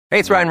Hey,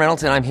 it's Ryan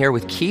Reynolds, and I'm here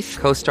with Keith,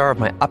 co-star of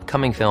my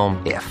upcoming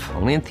film, If,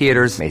 only in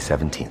theaters May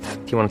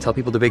 17th. Do you want to tell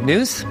people the big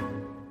news?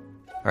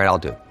 All right, I'll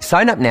do it.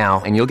 Sign up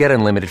now and you'll get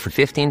unlimited for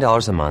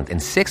 $15 a month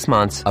and 6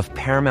 months of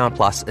Paramount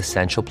Plus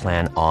Essential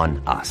Plan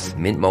on us.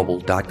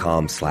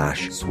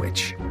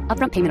 MintMobile.com/switch.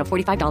 Upfront payment of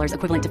 $45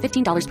 equivalent to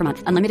 $15 per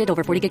month. Unlimited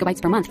over 40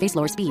 gigabytes per month. Face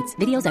lower speeds.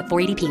 Videos at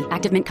 480p.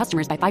 Active Mint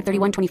customers by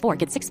 531.24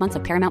 get 6 months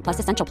of Paramount Plus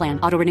Essential Plan.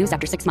 Auto renews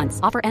after 6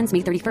 months. Offer ends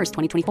May 31st,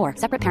 2024.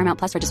 Separate Paramount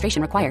Plus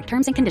registration required.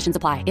 Terms and conditions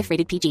apply if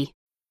rated PG.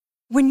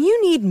 When you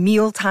need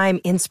mealtime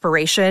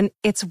inspiration,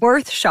 it's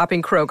worth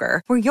shopping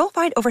Kroger, where you'll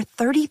find over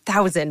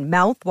 30,000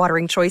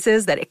 mouth-watering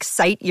choices that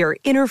excite your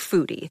inner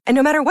foodie. And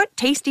no matter what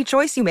tasty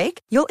choice you make,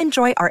 you'll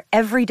enjoy our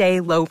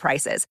everyday low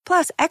prices,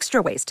 plus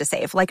extra ways to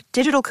save, like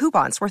digital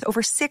coupons worth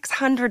over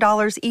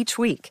 $600 each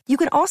week. You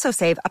can also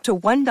save up to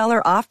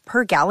 $1 off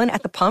per gallon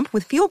at the pump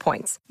with fuel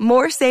points.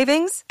 More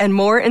savings and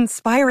more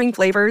inspiring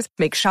flavors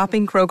make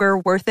shopping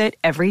Kroger worth it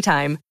every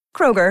time.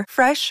 Kroger,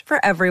 fresh for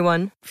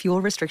everyone.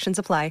 Fuel restrictions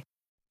apply.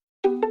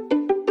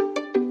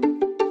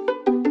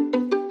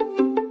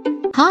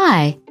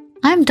 Hi,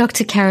 I'm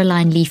Dr.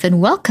 Caroline Leaf,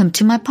 and welcome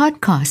to my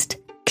podcast,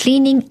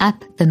 Cleaning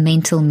Up the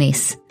Mental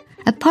Mess,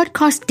 a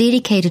podcast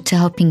dedicated to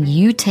helping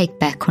you take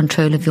back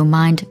control of your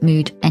mind,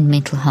 mood, and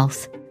mental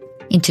health.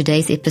 In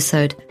today's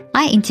episode,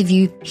 I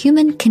interview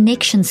human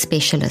connection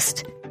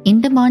specialist,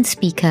 in-demand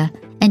speaker,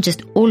 and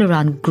just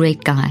all-around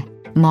great guy,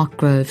 Mark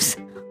Groves,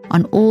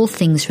 on all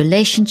things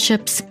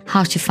relationships,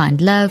 how to find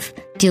love,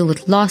 deal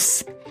with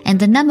loss, and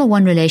the number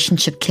one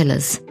relationship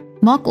killers.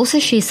 Mark also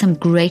shares some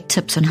great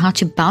tips on how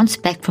to bounce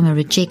back from a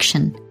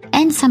rejection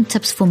and some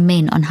tips for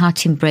men on how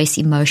to embrace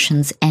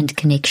emotions and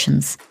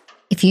connections.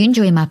 If you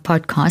enjoy my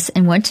podcast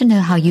and want to know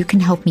how you can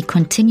help me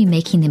continue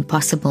making them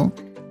possible,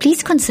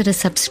 please consider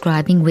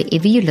subscribing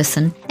wherever you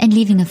listen and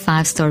leaving a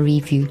 5-star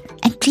review.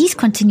 And please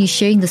continue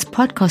sharing this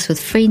podcast with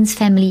friends,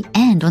 family,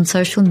 and on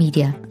social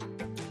media.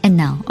 And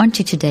now, on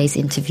to today's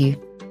interview.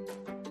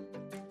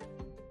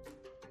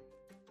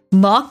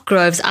 Mark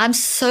Groves, I'm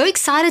so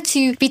excited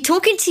to be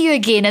talking to you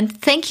again, and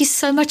thank you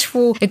so much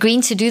for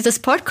agreeing to do this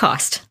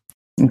podcast.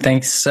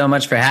 Thanks so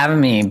much for having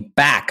me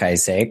back, I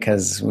say,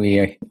 because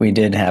we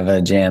did have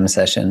a jam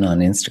session on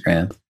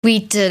Instagram. We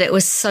did. It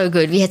was so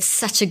good. We had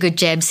such a good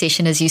jam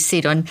session, as you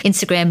said, on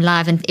Instagram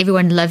Live, and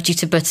everyone loved you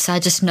to bits. So I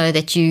just know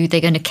that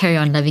they're going to carry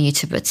on loving you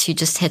to bits. You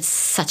just had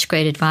such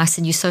great advice,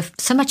 and you're so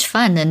much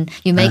fun, and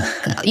you make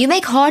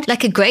hard,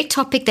 like a great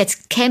topic that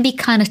can be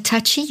kind of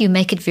touchy. You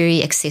make it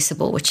very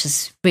accessible, which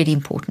is really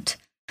important.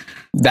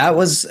 That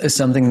was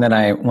something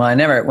that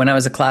when I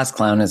was a class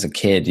clown as a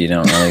kid, you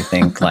don't really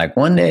think like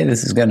one day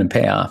this is going to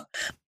pay off.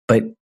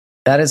 But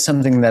that is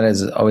something that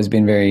has always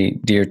been very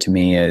dear to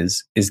me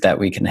is that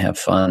we can have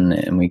fun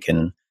and we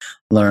can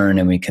learn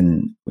and we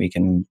can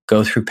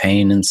go through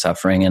pain and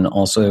suffering and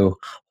also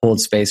hold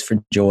space for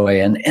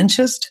joy and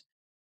just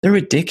the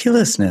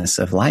ridiculousness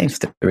of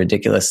life, the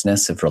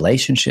ridiculousness of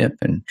relationship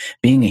and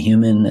being a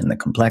human and the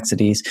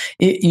complexities.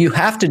 You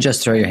have to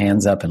just throw your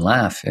hands up and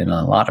laugh in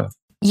a lot of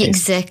Yeah,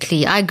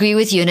 exactly. I agree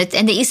with you. And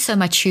there is so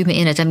much humor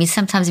in it. I mean,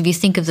 sometimes if you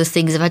think of the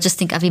things, if I just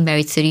think I've been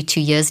married 32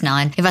 years now,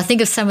 and if I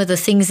think of some of the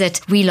things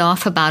that we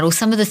laugh about or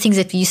some of the things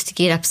that we used to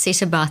get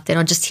upset about that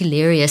are just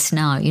hilarious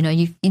now,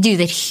 you do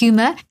that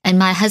humor. And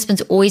my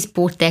husband's always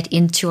brought that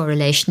into our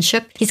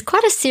relationship. He's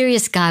quite a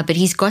serious guy, but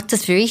he's got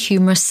this very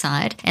humorous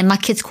side. And my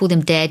kids call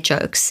them dad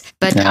jokes.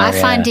 But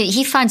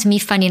he finds me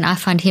funny and I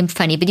find him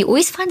funny. But he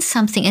always finds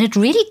something, and it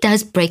really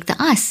does break the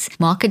ice,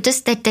 Mark. It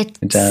just that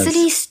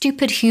silly,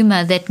 stupid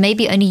humor that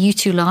maybe only you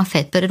two laugh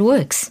at, but it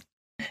works.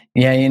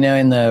 Yeah,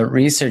 in the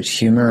research,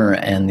 humor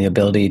and the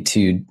ability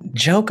to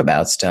joke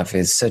about stuff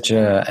is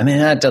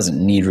that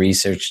doesn't need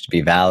research to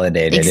be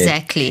validated.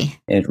 Exactly.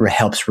 It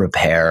helps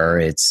repair.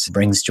 It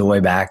brings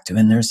joy back to,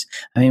 when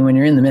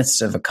you're in the midst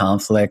of a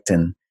conflict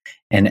and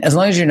as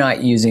long as you're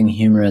not using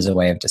humor as a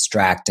way of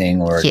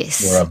distracting or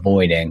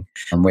avoiding,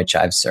 which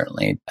I've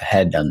certainly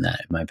had done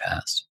that in my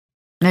past.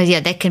 No,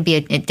 yeah, that can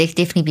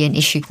definitely be an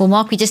issue. Well,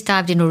 Mark, we just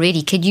dived in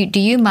already. Do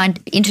you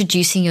mind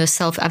introducing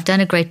yourself? I've done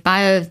a great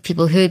bio,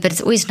 people heard, but it's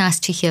always nice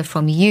to hear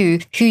from you,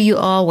 who you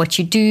are, what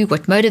you do,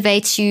 what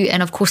motivates you.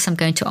 And of course, I'm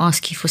going to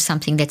ask you for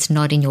something that's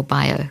not in your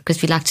bio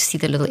because we like to see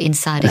the little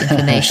insider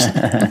information.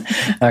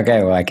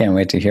 Okay, well, I can't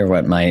wait to hear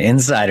what my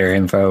insider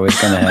info is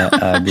going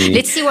to be.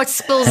 Let's see what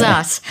spills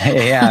out.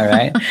 Yeah,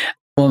 right.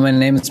 Well, my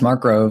name is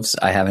Mark Groves.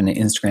 I have an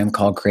Instagram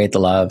called Create the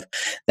Love.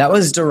 That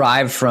was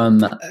derived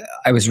from,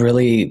 I was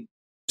really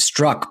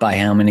struck by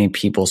how many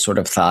people sort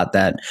of thought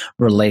that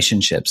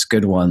relationships,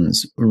 good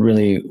ones,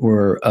 really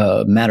were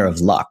a matter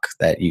of luck,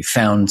 that you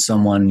found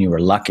someone you were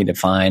lucky to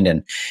find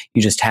and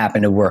you just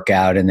happened to work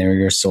out and they were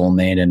your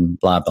soulmate and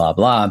blah, blah,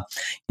 blah.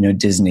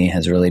 Disney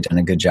has really done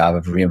a good job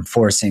of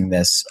reinforcing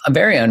this, a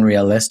very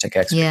unrealistic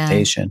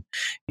expectation.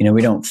 Yeah.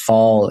 We don't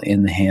fall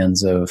in the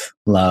hands of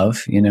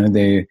love.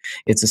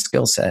 It's a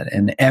skill set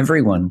and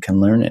everyone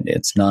can learn it.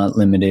 It's not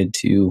limited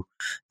to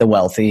the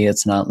wealthy.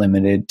 It's not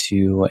limited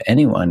to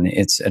anyone.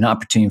 It's an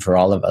opportunity for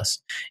all of us.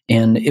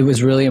 And it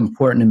was really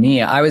important to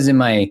me. I was in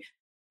my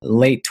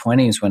late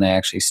 20s when I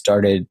actually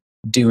started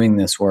doing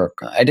this work.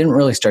 I didn't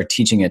really start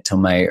teaching it till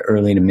my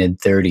early to mid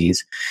 30s.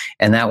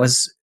 And that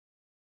was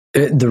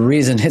the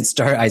reason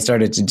I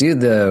started to do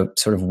the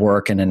sort of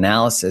work and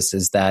analysis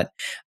is that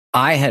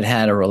I had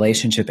had a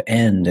relationship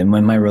end. And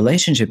when my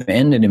relationship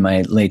ended in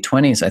my late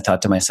 20s, I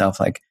thought to myself,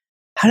 like,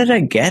 how did I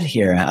get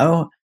here?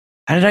 How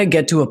did I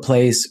get to a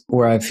place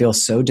where I feel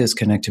so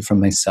disconnected from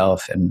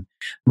myself, and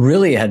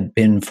really had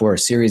been for a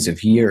series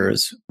of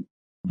years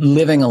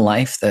living a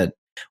life that,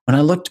 when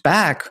I looked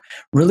back,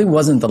 really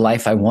wasn't the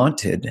life I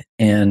wanted.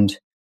 And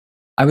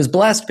I was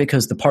blessed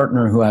because the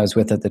partner who I was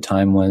with at the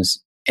time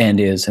was and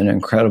is an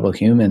incredible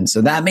human.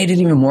 So that made it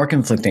even more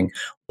conflicting.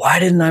 Why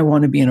didn't I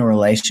want to be in a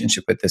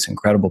relationship with this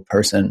incredible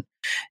person?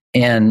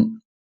 And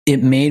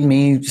it made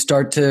me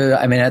start to,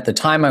 at the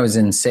time I was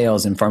in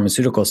sales and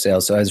pharmaceutical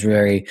sales. So I was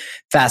very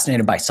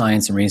fascinated by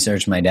science and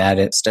research. My dad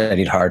had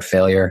studied heart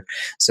failure.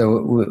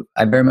 So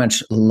I very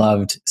much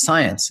loved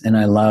science, and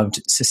I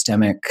loved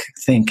systemic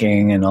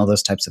thinking and all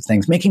those types of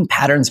things, making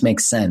patterns make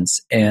sense.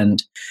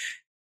 And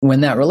when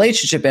that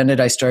relationship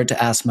ended, I started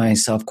to ask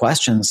myself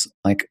questions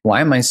like,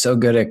 why am I so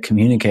good at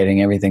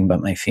communicating everything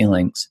but my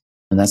feelings?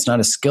 And that's not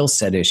a skill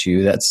set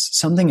issue. That's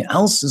something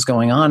else is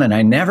going on. And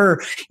I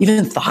never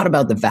even thought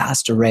about the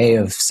vast array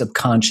of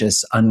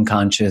subconscious,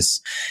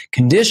 unconscious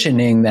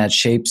conditioning that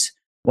shapes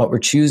what we're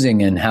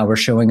choosing and how we're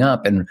showing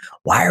up. And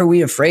why are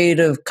we afraid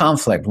of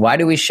conflict? Why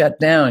do we shut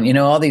down?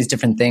 All these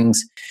different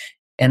things.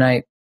 And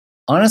I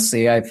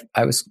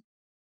was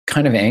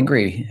kind of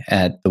angry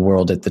at the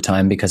world at the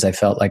time because I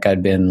felt like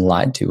I'd been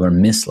lied to or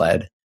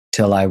misled,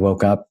 till I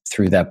woke up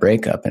through that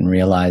breakup and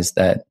realized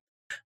that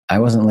I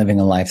wasn't living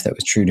a life that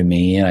was true to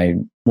me. I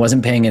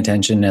wasn't paying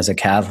attention. As a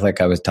Catholic,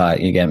 I was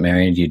taught you get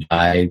married, you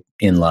die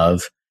in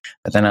love.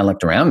 But then I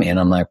looked around me and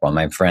I'm like, well,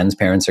 my friends'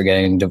 parents are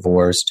getting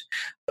divorced.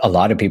 A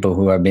lot of people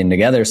who have been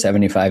together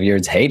 75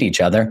 years hate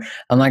each other.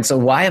 I'm like, so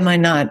why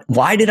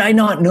did I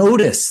not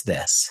notice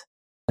this?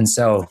 And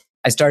so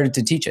I started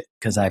to teach it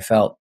because I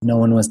felt no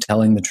one was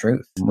telling the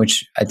truth,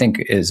 which I think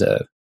is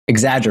a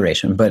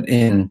exaggeration. But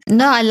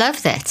no, I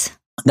love that.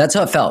 That's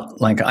how it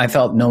felt. Like I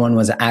felt no one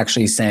was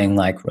actually saying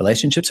like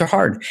relationships are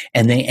hard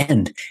and they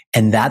end,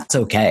 and that's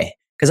okay.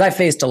 Because I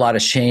faced a lot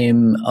of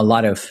shame, a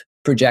lot of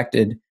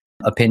projected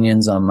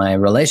opinions on my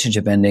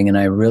relationship ending, and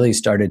I really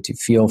started to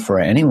feel for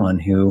anyone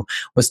who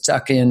was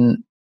stuck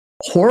in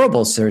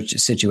horrible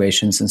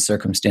situations and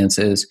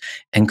circumstances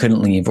and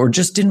couldn't leave, or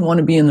just didn't want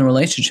to be in the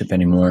relationship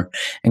anymore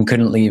and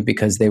couldn't leave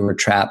because they were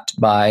trapped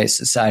by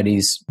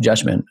society's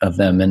judgment of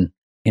them. And,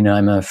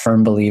 I'm a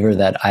firm believer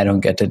that I don't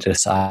get to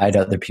decide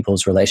other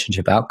people's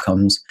relationship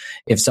outcomes.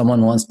 If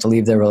someone wants to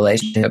leave their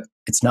relationship,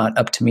 it's not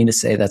up to me to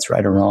say that's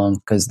right or wrong,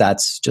 because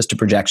that's just a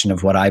projection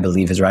of what I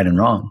believe is right and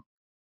wrong.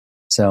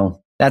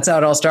 So that's how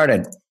it all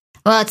started.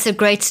 Well, it's a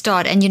great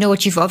start. And you know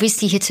what? You've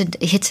obviously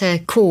hit a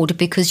chord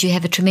because you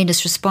have a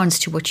tremendous response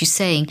to what you're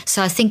saying.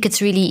 So I think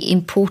it's really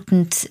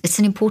important. It's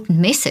an important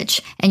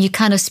message. And you're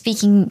kind of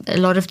speaking a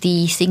lot of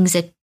the things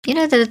that,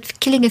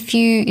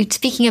 that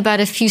speaking about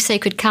a few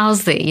sacred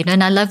cows there,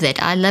 and I love that.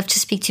 I love to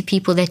speak to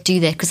people that do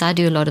that because I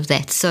do a lot of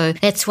that. So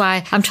that's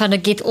why I'm trying to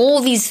get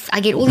all these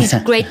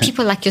great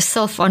people like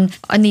yourself on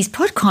these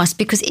podcasts,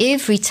 because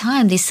every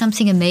time there's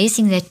something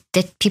amazing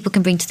that people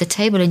can bring to the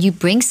table, and you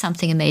bring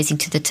something amazing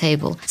to the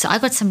table. So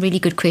I've got some really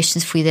good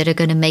questions for you that are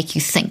going to make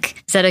you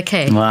think. Is that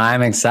okay? Well,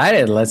 I'm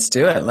excited. Let's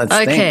do it. Let's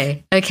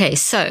think. Okay.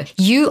 So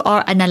you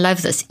are, and I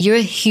love this, you're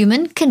a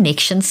human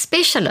connection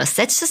specialist.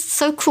 That's just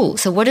so cool.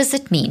 So what does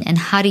it mean? And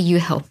how do you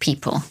help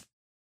people?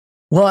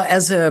 Well,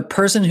 as a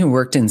person who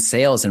worked in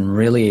sales, and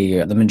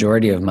really the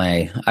majority of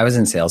I was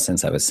in sales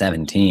since I was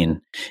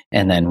 17,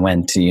 and then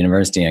went to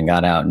university and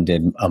got out and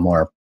did a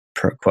more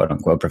quote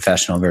unquote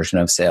professional version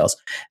of sales.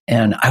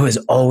 And I was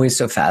always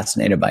so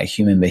fascinated by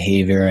human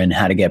behavior and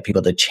how to get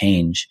people to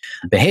change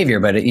behavior.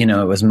 But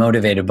it was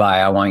motivated by,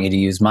 I want you to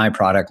use my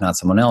product, not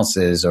someone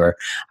else's, or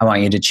I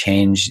want you to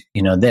change,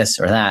 this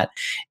or that.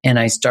 And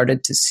I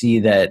started to see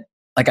that,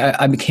 like,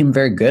 I became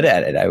very good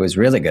at it. I was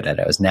really good at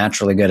it. I was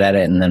naturally good at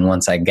it. And then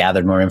once I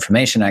gathered more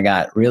information, I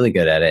got really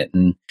good at it.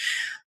 And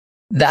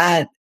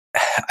that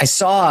I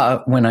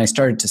saw when I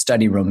started to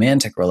study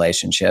romantic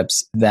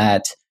relationships,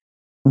 that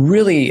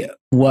really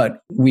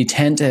what we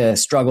tend to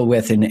struggle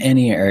with in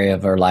any area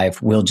of our life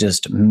will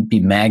just be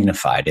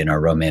magnified in our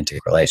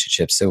romantic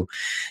relationships. So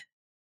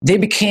it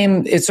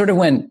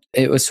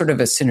was sort of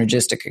a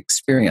synergistic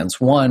experience.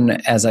 One,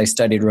 as I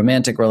studied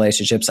romantic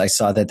relationships, I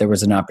saw that there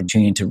was an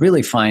opportunity to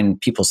really find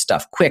people's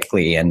stuff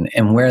quickly and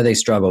where they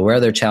struggle,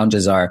 where their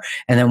challenges are,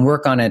 and then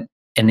work on it.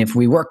 And if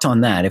we worked on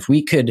that, if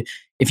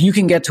you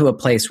can get to a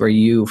place where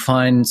you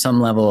find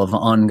some level of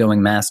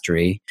ongoing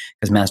mastery,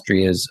 because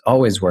mastery is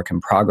always work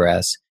in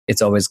progress.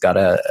 It's always got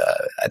I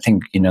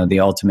think, the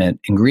ultimate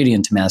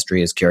ingredient to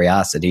mastery is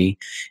curiosity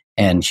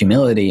and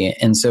humility.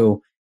 And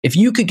so if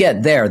you could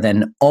get there,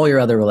 then all your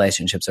other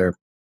relationships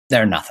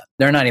they're nothing.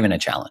 They're not even a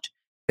challenge.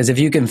 Because if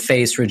you can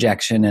face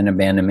rejection and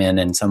abandonment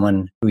and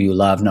someone who you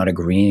love not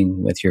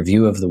agreeing with your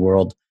view of the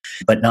world,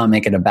 but not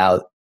make it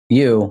about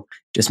you,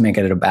 just make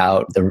it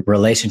about the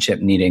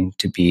relationship needing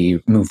to be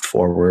moved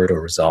forward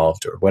or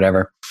resolved or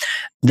whatever,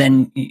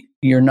 then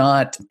you're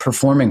not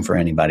performing for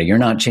anybody. You're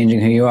not changing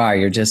who you are.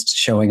 You're just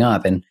showing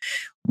up. And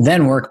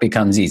then work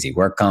becomes easy.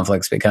 Work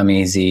conflicts become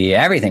easy.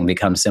 Everything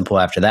becomes simple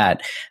after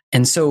that.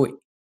 And so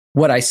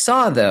what I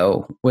saw,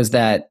 though, was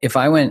that if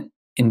I went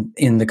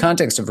in the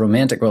context of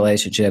romantic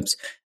relationships,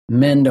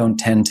 men don't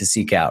tend to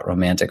seek out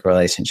romantic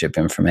relationship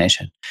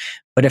information.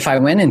 But if I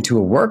went into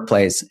a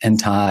workplace and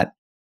taught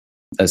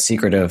a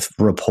secret of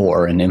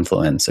rapport and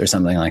influence or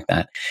something like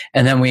that,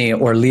 and then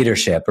or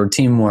leadership or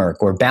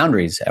teamwork or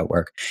boundaries at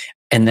work,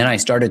 and then I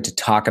started to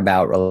talk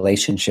about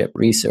relationship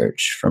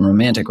research from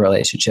romantic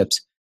relationships,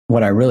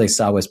 what I really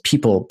saw was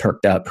people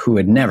perked up who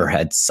had never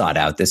had sought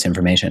out this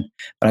information.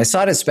 But I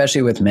saw it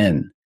especially with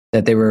men,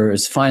 that there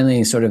was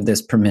finally sort of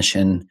this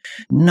permission,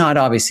 not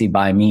obviously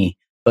by me,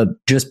 but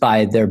just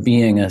by there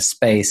being a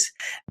space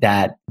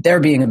that they're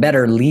being a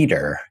better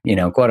leader,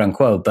 quote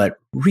unquote. But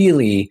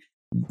really,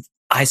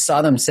 I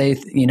saw them say,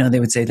 they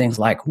would say things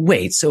like,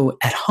 wait, so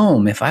at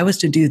home, if I was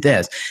to do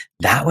this,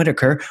 that would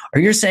occur?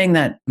 Or you're saying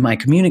that my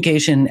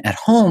communication at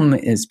home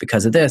is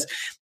because of this?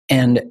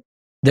 And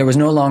there was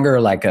no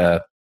longer like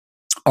a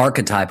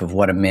archetype of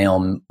what a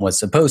male was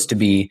supposed to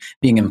be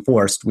being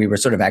enforced. We were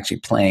sort of actually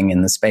playing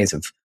in the space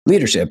of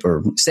leadership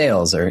or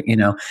sales or.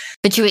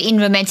 But you were in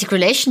romantic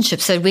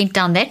relationships, so it went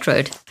down that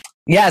road.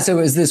 Yeah, so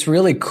it was this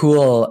really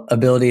cool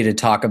ability to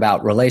talk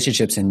about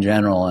relationships in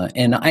general.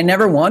 And I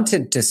never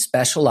wanted to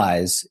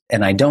specialize,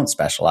 and I don't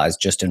specialize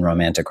just in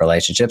romantic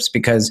relationships,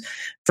 because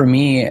for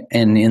me,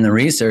 and in the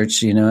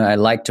research, I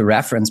like to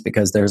reference,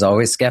 because there's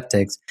always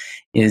skeptics,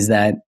 is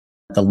that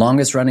the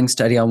longest running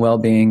study on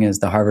well-being is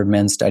the Harvard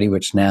Men's Study,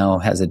 which now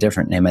has a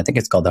different name. I think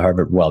it's called the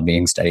Harvard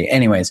Well-Being Study.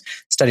 Anyways,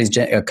 studies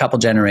a couple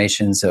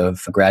generations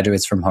of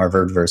graduates from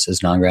Harvard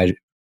versus non-graduate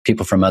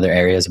people from other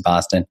areas of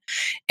Boston.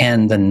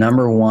 And the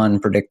number one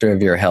predictor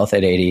of your health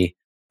at 80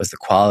 was the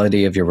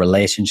quality of your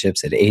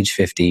relationships at age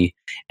 50.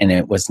 And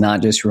it was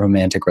not just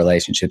romantic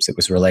relationships, it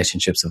was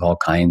relationships of all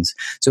kinds.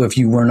 So if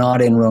you were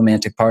not in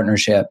romantic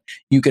partnership,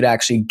 you could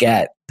actually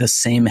get the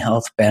same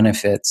health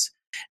benefits.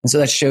 And so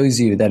that shows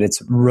you that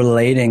it's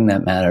relating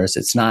that matters.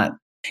 It's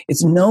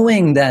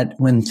knowing that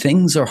when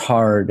things are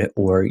hard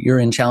or you're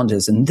in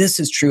challenges, and this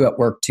is true at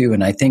work too,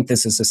 and I think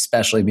this is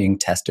especially being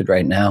tested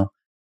right now,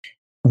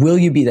 will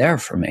you be there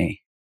for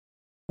me?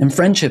 And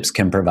friendships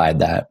can provide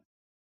that,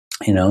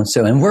 so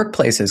and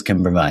workplaces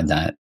can provide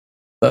that.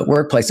 But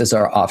workplaces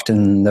are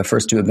often the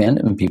first to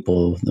abandon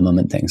people the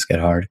moment things get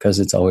hard, because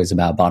it's always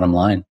about bottom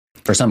line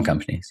for some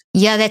companies.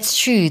 Yeah, that's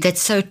true.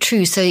 That's so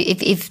true. So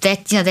if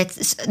that,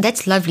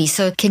 that's lovely.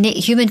 So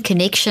human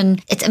connection,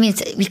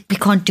 we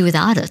can't do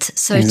without it.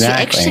 So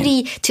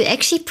exactly. to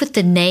actually put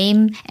the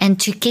name and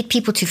to get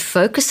people to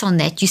focus on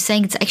that, you're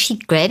saying it's actually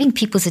grabbing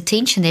people's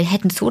attention. They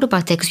hadn't thought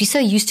about that, because we're so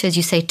used to, as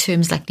you say,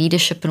 terms like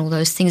leadership and all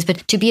those things.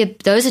 But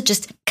those are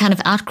just kind of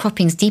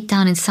outcroppings deep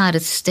down inside.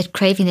 It's that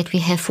craving that we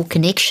have for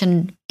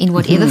connection in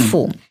whatever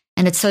form.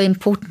 And it's so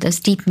important.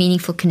 Those deep,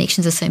 meaningful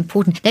connections are so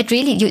important. That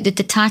really, the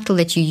title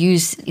that you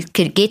use, it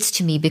gets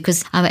to me,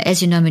 because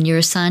as you know, I'm a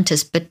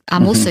neuroscientist, but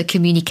I'm also a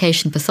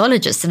communication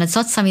pathologist. And it's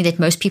not something that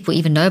most people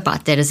even know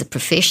about that as a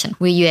profession,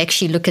 where you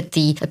actually look at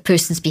a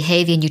person's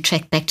behavior and you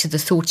track back to the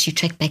thoughts, you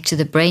track back to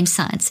the brain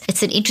science.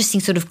 It's an interesting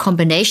sort of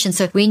combination.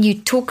 So when you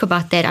talk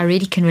about that, I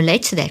really can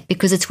relate to that,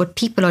 because it's what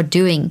people are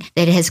doing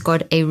that has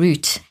got a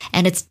root,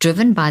 and it's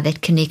driven by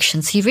that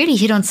connection. So you really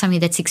hit on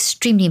something that's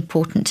extremely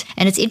important.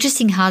 And it's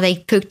interesting how they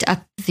poked up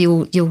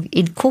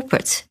in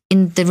corporate,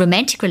 in the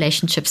romantic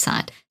relationship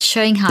side,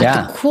 showing how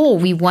at the core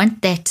we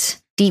want that,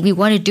 we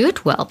want to do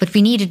it well, but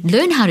we need to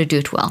learn how to do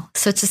it well.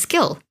 So it's a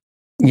skill.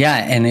 Yeah,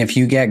 and if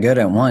you get good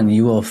at one,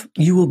 you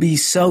will be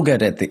so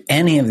good at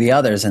any of the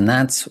others, and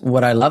that's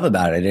what I love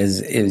about it.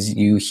 Is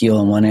you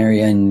heal in one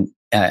area,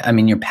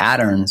 and your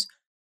patterns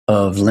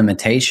of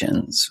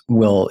limitations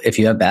will, if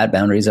you have bad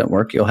boundaries at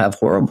work, you'll have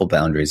horrible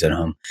boundaries at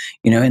home.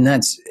 And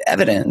that's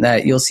evident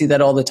that you'll see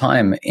that all the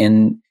time.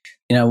 In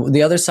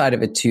the other side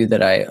of it too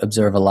that I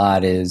observe a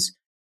lot is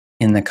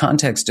in the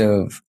context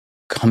of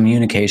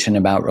communication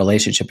about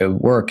relationship at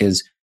work,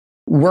 is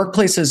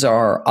workplaces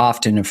are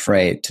often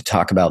afraid to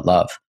talk about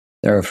love.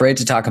 They're afraid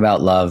to talk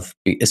about love,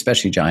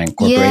 especially giant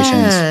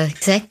corporations. Yeah,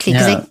 exactly.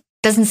 Because it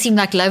doesn't seem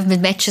like love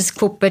matches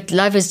corporate.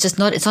 Love is just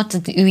not, it's not the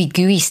ooey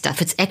gooey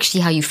stuff. It's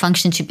actually how you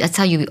function. That's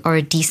how you are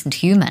a decent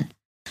human.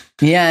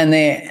 Yeah, and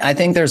I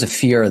think there's a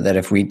fear that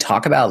if we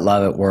talk about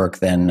love at work,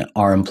 then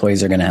our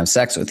employees are going to have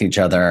sex with each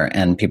other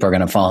and people are going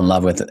to fall in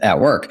love with it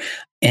at work.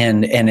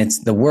 And it's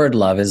the word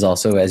love is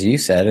also, as you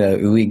said,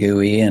 ooey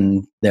gooey,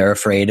 and they're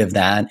afraid of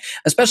that,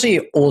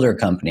 especially older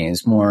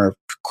companies, more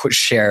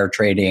share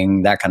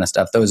trading, that kind of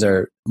stuff. Those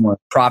are more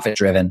profit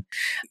driven,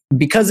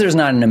 because there's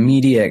not an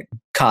immediate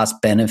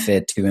cost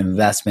benefit to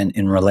investment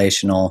in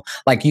relational,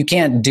 like you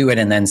can't do it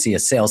and then see a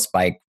sales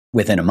spike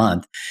within a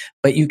month,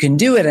 but you can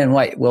do it. And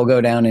what will go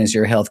down is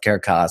your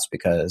healthcare costs,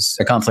 because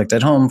the conflict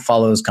at home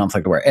follows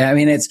conflict at work. I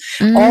mean, it's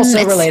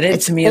also related.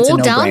 To me, it's a no-brainer.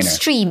 It's all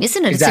downstream,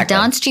 isn't it? Exactly. It's a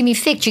downstream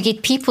effect. You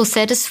get people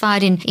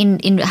satisfied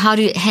in how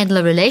to handle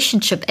a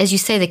relationship. As you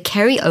say, the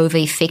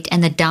carryover effect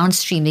and the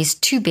downstream, there's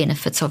two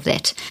benefits of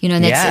that.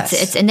 And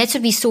that's, and that's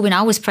what we saw when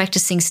I was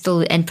practicing as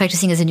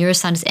a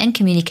neuroscientist and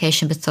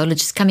communication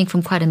pathologist, coming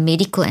from quite a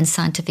medical and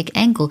scientific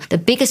angle. The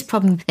biggest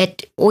problem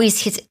that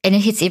always hits, and it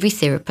hits every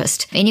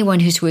therapist, anyone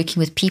who's working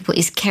with people,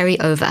 is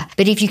carryover.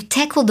 But if you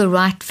tackle the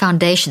right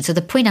foundation, so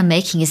the point I'm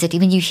making is that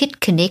when you hit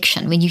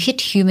connection, when you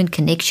hit human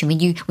connection,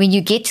 when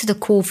you get to the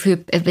core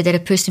of that a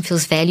person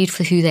feels valued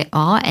for who they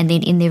are, and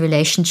then in their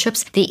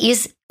relationships, there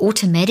is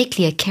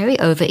automatically a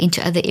carryover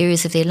into other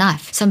areas of their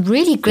life. So I'm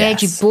really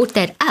glad you brought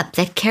that up.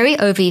 That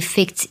carryover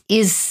effect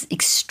is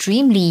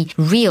extremely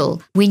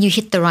real when you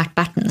hit the right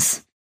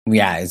buttons.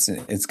 Yeah,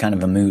 it's kind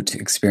of a moot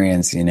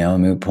experience, a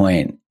moot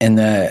point. And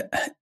the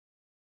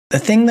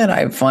thing that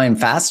I find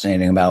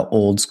fascinating about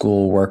old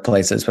school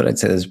workplaces, what I'd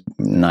say is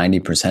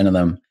 90% of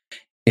them,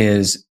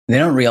 is they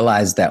don't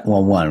realize that,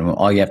 well, one,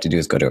 all you have to do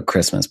is go to a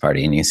Christmas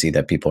party and you see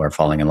that people are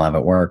falling in love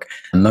at work.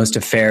 Most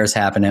affairs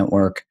happen at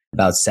work,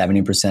 about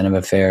 70% of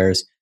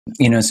affairs.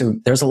 So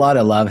there's a lot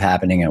of love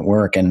happening at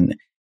work. And,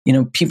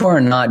 people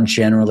are not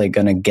generally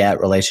going to get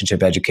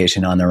relationship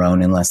education on their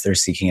own unless they're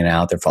seeking it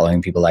out. They're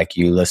following people like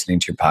you, listening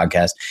to your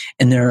podcast,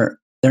 and they're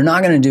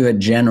not going to do it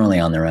generally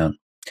on their own.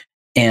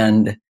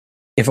 And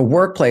if a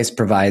workplace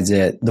provides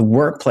it, the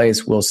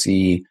workplace will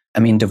see,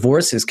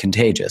 divorce is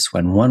contagious.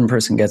 When one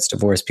person gets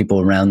divorced, people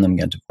around them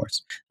get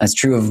divorced. That's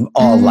true of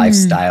all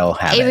lifestyle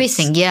habits.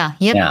 Everything, yeah.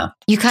 Yep. Yeah.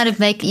 You kind of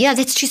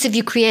that's true. So if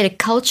you create a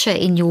culture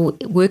in your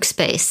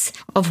workspace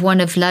of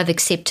one of love,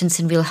 acceptance,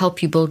 and will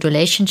help you build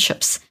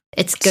relationships.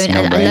 It's a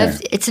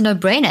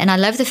no-brainer. And I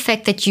love the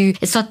fact that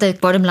it's not the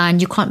bottom line.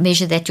 You can't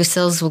measure that your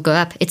sales will go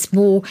up. It's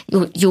more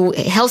your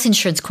health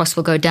insurance costs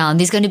will go down.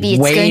 There's going to be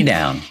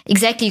down.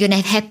 Exactly. You're going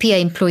to have happier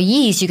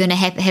employees. You're going to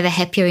have a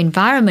happier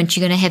environment.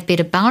 You're going to have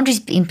better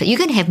boundaries. You're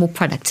going to have more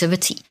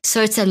productivity.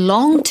 So it's a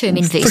long-term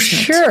investment. For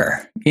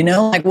sure.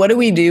 What do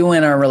we do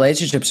when our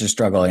relationships are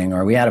struggling,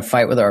 or we had a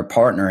fight with our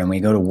partner and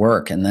we go to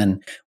work and then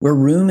we're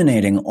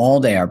ruminating all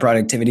day? Our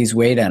productivity is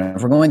way down.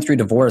 If we're going through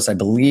divorce, I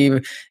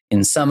believe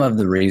in some of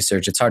the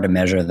research, it's hard to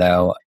measure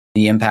though,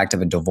 the impact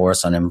of a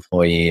divorce on an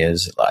employee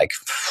is like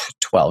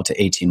 12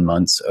 to 18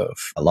 months of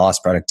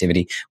lost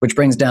productivity, which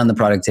brings down the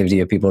productivity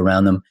of people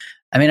around them.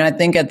 I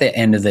think at the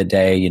end of the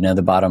day,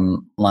 the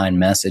bottom line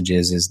message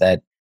is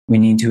that we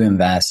need to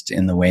invest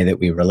in the way that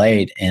we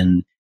relate.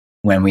 And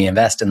when we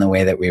invest in the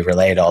way that we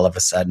relate, all of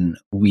a sudden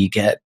we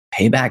get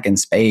payback in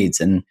spades.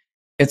 And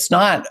it's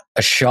not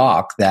a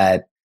shock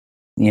that,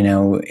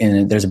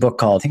 there's a book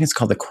called, I think it's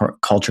called The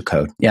Culture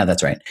Code. Yeah,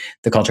 that's right.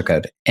 The Culture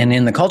Code. And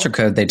in the Culture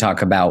Code, they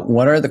talk about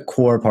what are the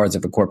core parts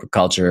of a corporate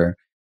culture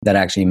that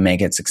actually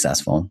make it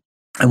successful.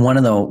 And one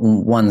of the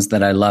ones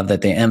that I love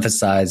that they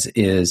emphasize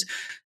is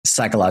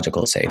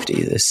psychological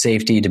safety, the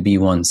safety to be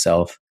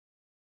oneself.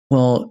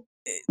 Well,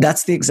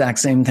 that's the exact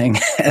same thing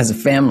as a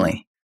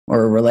family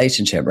or a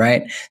relationship,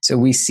 right? So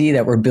we see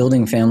that we're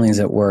building families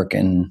at work.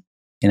 And,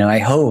 I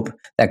hope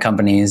that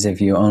companies, if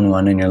you own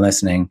one and you're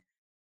listening,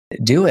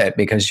 do it,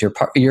 because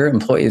your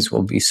employees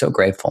will be so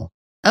grateful.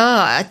 Oh,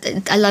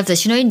 I love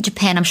this. In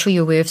Japan, I'm sure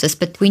you're aware of this,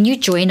 but when you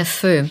join a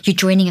firm, you're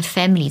joining a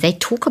family. They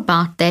talk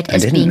about that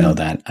as being... I didn't know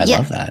that. I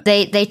love that.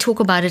 They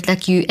talk about it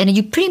like you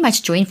pretty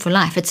much join for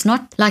life. It's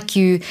not like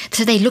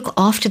so they look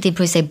after the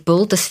employees. They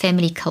build this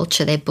family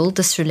culture. They build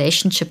this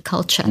relationship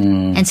culture.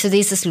 And so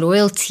there's this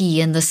loyalty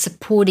and the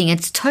supporting.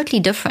 It's totally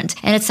different.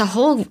 And it's a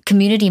whole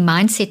community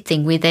mindset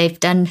thing where they've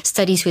done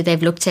studies where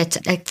they've looked at,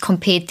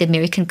 compared the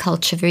American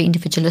culture, very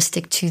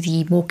individualistic, to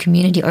the more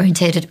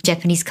community-oriented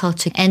Japanese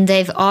culture. And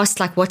they've asked,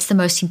 what's the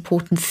most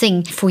important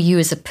thing for you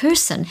as a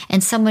person?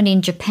 And someone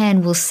in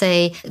Japan will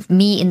say,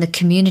 me in the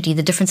community,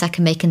 the difference I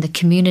can make in the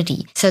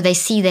community. So they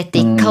see that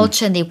their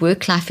culture and their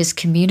work life is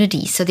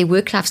community. So their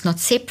work life's not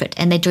separate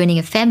and they're joining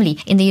a family.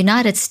 In the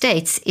United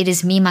States, it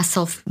is me,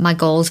 myself, my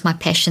goals, my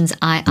passions,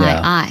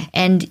 I.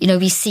 And,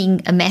 we're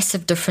seeing a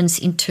massive difference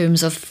in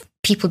terms of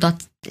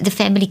the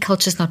family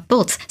culture is not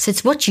built. So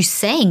it's what you're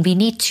saying. We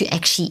need to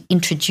actually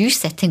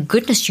introduce that. Thank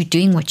goodness you're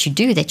doing what you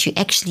do, that you're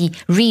actually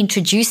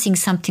reintroducing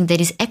something that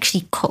is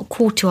actually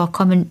core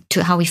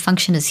to how we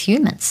function as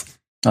humans.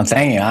 Oh,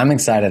 thank you. I'm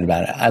excited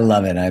about it. I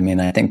love it.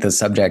 I think the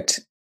subject,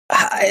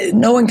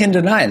 no one can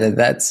deny that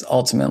that's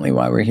ultimately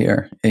why we're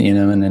here,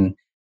 and then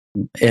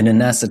it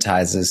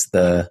anesthetizes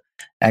the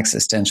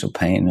existential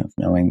pain of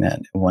knowing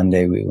that one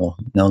day we will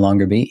no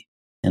longer be.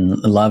 And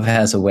love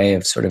has a way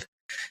of sort of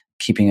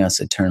keeping us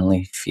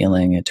eternally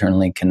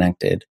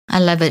connected. I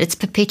love it. It's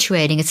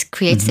perpetuating. It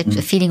creates that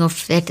feeling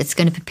of that it's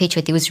going to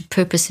perpetuate. There was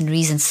purpose and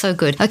reason. So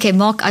good. Okay,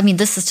 Mark,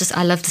 this is just,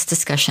 I love this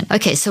discussion.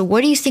 Okay, so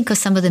what do you think are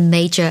some of the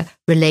major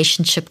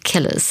relationship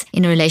killers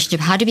in a relationship?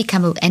 How do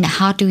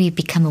we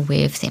become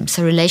aware of them?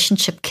 So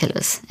relationship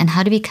killers, and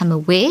how to become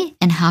aware,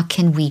 and how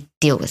can we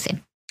deal with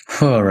them?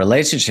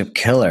 Relationship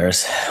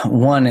killers.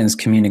 One is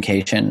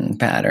communication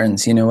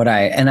patterns. You know what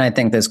I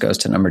think this goes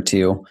to number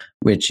 2,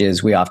 which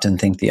is we often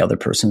think the other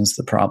person's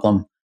the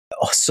problem,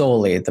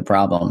 solely the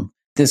problem.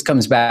 This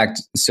comes back.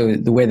 So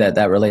the way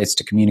that relates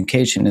to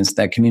communication is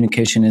that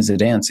communication is a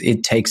dance.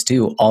 It takes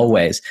two,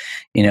 always.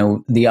 You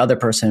know, the other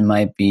person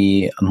might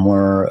be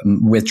more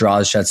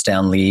withdraws, shuts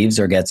down, leaves,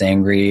 or gets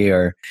angry,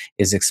 or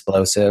is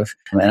explosive.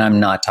 And I'm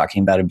not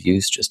talking about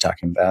abuse, just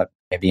talking about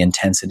maybe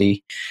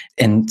intensity.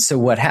 And so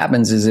what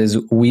happens is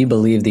we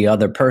believe the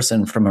other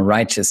person from a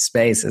righteous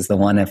space is the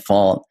one at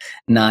fault,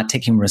 not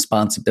taking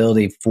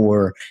responsibility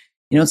for,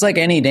 you know, it's like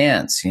any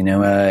dance, you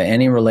know,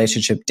 any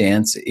relationship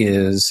dance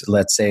is,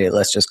 let's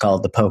just call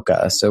it the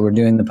polka. So we're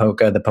doing the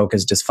polka. The polka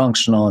is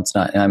dysfunctional. It's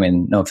not, I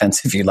mean, no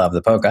offense if you love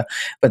the polka,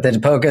 but the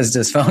polka is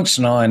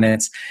dysfunctional and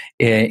it's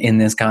in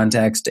this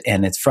context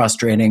and it's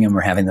frustrating and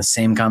we're having the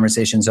same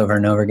conversations over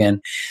and over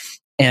again.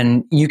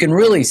 And you can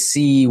really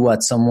see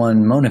what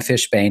Mona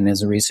Fishbane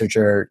is a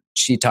researcher.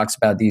 She talks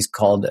about these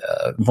called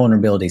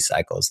vulnerability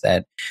cycles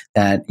that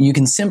you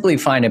can simply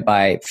find it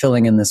by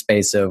filling in the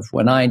space of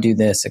when I do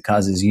this, it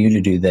causes you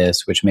to do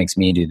this, which makes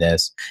me do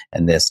this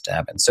and this to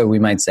happen. So we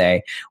might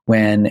say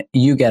when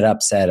you get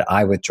upset,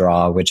 I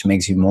withdraw, which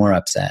makes you more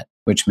upset,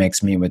 which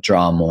makes me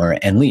withdraw more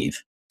and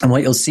leave. And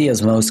what you'll see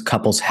is most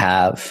couples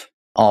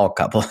all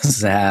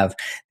couples have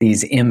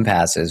these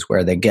impasses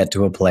where they get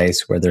to a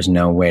place where there's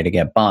no way to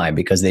get by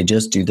because they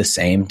just do the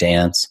same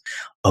dance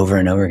over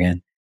and over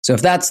again. So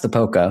if that's the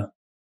polka,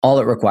 all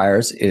it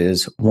requires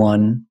is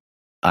one,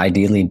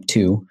 ideally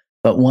two,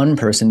 but one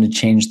person to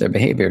change their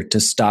behavior,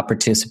 to stop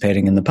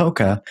participating in the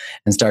polka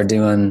and start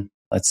doing,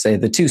 let's say,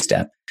 the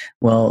two-step.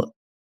 Well,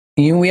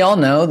 we all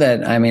know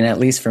that, I mean, at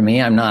least for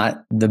me, I'm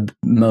not the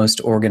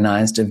most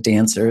organized of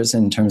dancers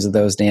in terms of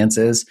those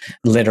dances,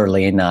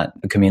 literally, not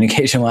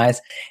communication-wise.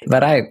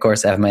 But I, of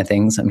course, have my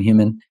things. I'm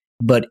human.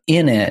 But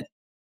in it,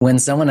 when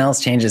someone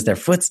else changes their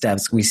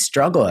footsteps, we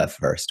struggle at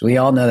first. We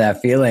all know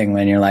that feeling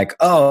when you're like,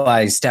 oh,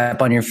 I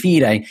step on your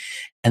feet.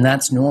 And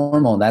that's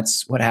normal.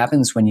 That's what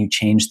happens when you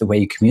change the way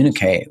you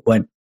communicate.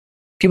 What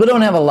people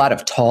don't have a lot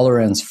of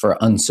tolerance for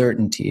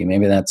uncertainty.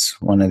 Maybe that's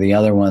one of the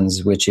other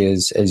ones, which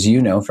is, as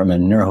you know, from a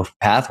neural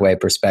pathway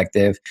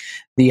perspective,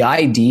 the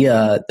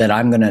idea that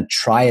I'm going to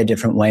try a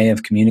different way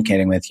of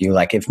communicating with you.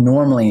 Like if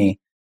normally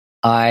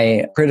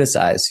I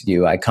criticize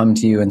you, I come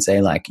to you and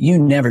say like, you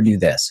never do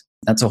this.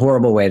 That's a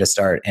horrible way to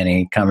start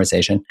any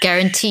conversation.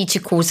 Guaranteed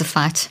to cause a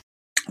fight.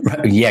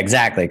 Yeah,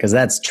 exactly. Because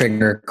that's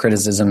trigger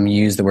criticism.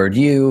 You use the word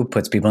you,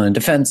 puts people in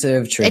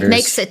defensive,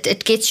 triggers.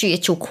 It gets you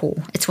at your core.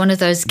 It's one of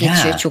those you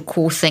at your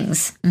core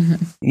things.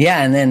 Mm-hmm.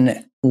 Yeah. And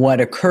then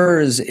what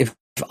occurs if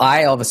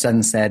I all of a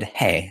sudden said,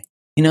 hey,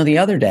 you know, the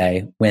other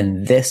day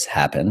when this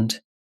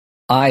happened,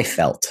 I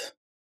felt,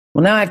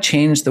 well, now I've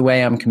changed the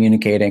way I'm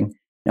communicating.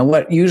 And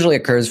what usually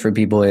occurs for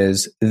people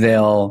is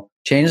they'll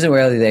change the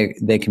way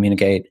they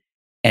communicate.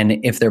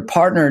 And if their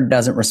partner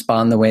doesn't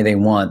respond the way they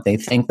want, they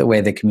think the way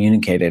they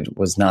communicated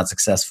was not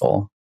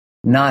successful,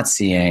 not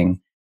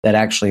seeing that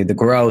actually the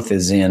growth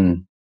is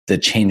in the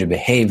change of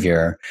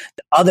behavior.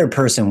 The other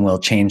person will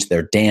change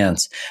their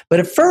dance. But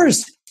at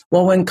first,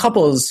 well, when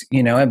couples,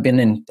 you know, have been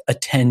in a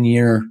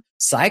 10-year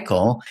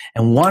cycle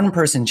and one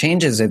person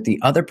changes it, the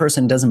other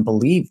person doesn't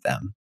believe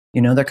them.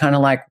 You know, they're kind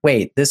of like,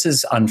 wait, this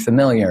is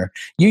unfamiliar.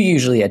 You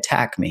usually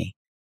attack me.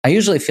 I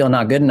usually feel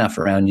not good enough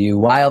around you.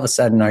 Why all of a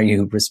sudden are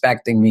you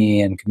respecting me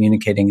and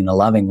communicating in a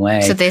loving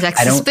way? So they're like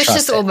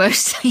suspicious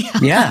almost.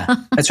 Yeah,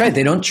 that's right.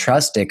 They don't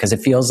trust it because it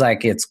feels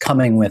like it's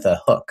coming with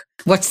a hook.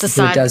 What's the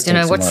side? You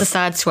know, what's the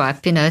side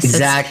swipe? You know, so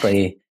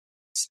exactly.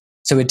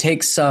 So it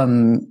takes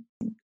some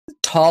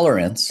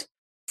tolerance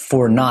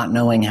for not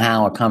knowing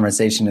how a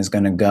conversation is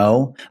going to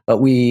go. But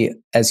we,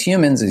 as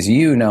humans, as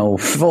you know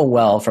full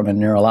well from a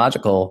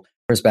neurological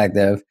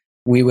perspective,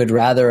 we would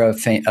rather a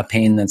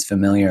pain that's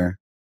familiar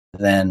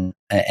than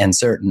and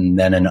certain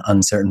than an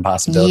uncertain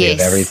possibility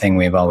of everything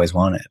we've always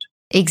wanted.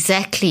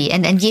 Exactly.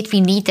 And yet we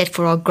need that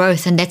for our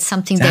growth. And that's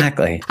something that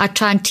I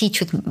try and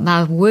teach with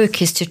my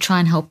work, is to try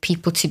and help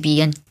people to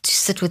be and to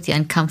sit with the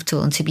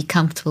uncomfortable and to be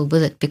comfortable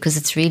with it, because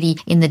it's really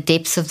in the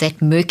depths of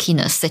that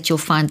murkiness that you'll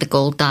find the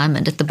gold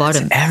diamond at the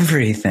bottom. It's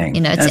everything.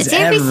 You know, it's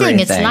everything.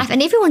 It's life.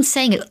 And everyone's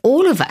saying it.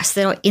 All of us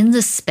that are in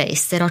this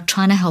space that are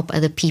trying to help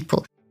other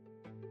people.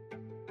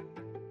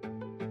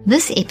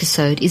 This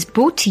episode is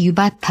brought to you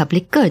by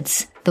Public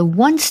Goods, the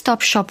one-stop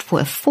shop for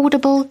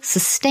affordable,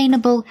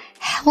 sustainable,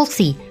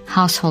 healthy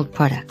household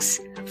products.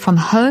 From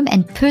home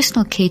and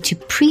personal care to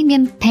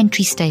premium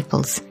pantry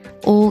staples,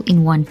 all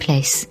in one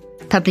place.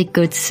 Public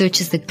Goods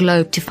searches the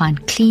globe to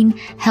find clean,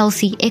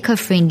 healthy,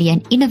 eco-friendly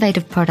and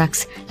innovative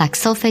products like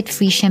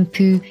sulfate-free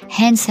shampoo,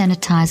 hand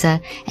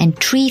sanitizer, and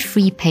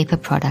tree-free paper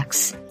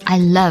products. I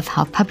love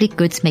how Public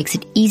Goods makes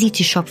it easy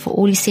to shop for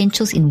all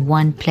essentials in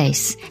one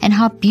place, and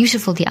how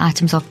beautiful the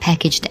items are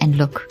packaged and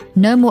look.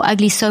 No more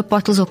ugly soap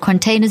bottles or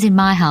containers in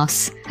my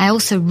house. I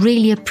also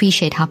really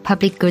appreciate how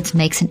Public Goods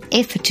makes an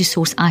effort to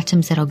source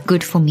items that are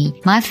good for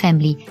me, my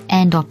family,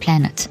 and our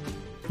planet.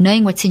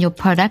 Knowing what's in your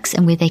products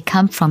and where they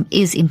come from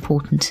is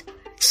important.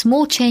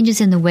 Small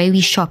changes in the way we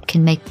shop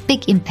can make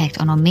big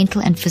impact on our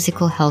mental and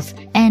physical health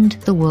and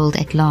the world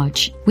at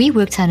large. We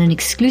worked out an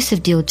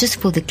exclusive deal just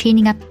for the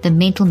Cleaning Up the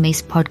Mental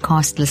Mess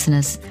podcast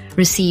listeners.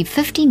 Receive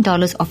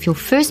 $15 off your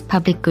first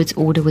public goods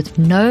order with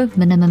no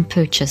minimum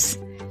purchase.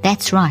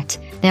 That's right.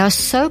 They are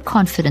so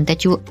confident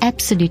that you will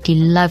absolutely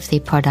love their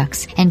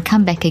products and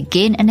come back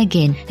again and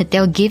again that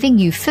they're giving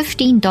you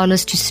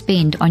 $15 to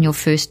spend on your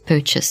first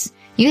purchase.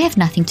 You have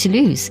nothing to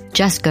lose.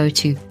 Just go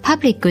to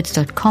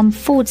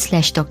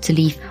publicgoods.com/Dr.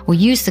 Leaf or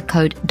use the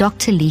code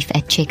Dr. Leaf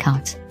at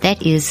checkout.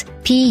 That is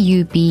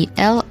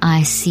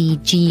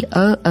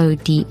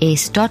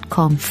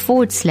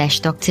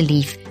publicgoods.com/Dr.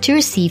 Leaf to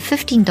receive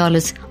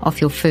 $15 off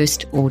your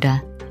first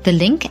order. The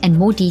link and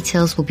more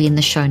details will be in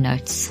the show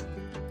notes.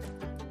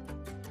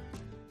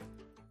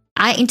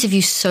 I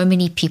interview so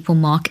many people,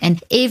 Mark,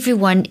 and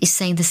everyone is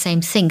saying the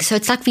same thing. So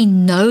it's like we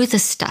know the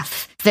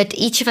stuff, that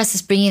each of us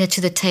is bringing it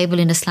to the table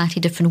in a slightly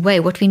different way.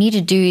 What we need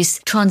to do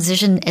is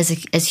transition as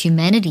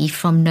humanity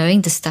from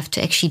knowing the stuff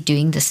to actually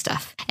doing the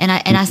stuff. And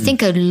I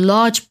think a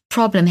large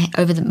problem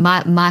over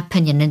my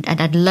opinion, and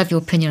I'd love your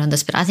opinion on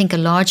this, but I think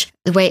the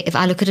way, if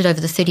I look at it over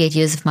the 38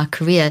 years of my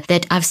career,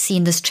 that I've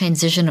seen this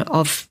transition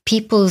of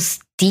people's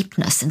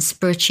deepness and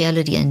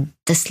spirituality and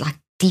this like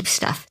deep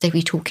stuff that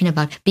we're talking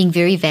about, being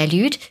very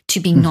valued to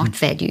being not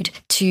valued,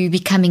 to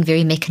becoming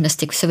very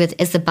mechanistic. So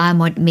as the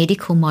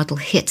biomedical model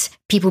hit,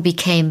 people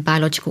became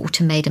biological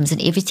automatons and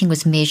everything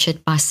was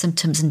measured by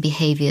symptoms and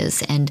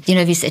behaviors. And,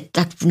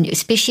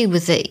 especially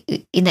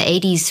in the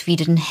 80s,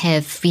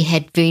 we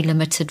had very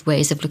limited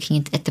ways of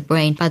looking at the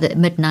brain. By the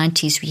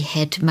mid-90s, we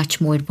had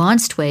much more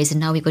advanced ways, and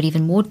now we've got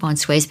even more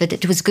advanced ways, but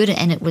it was good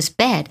and it was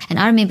bad. And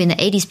I remember in the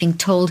 80s being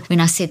told,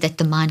 when I said that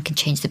the mind can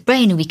change the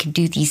brain and we can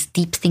do these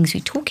deep things we're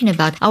talking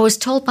about, I was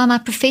told by my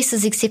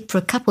professors, except for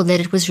a couple, that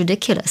it was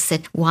ridiculous.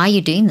 That why are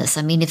you doing this?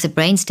 I mean, if the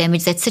brain's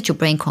damaged, that's it. Your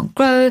brain can't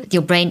grow.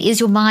 Your brain is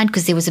your mind,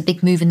 because there was a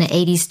big move in the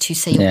 80s to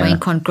say your brain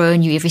can't grow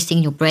and everything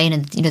in your brain.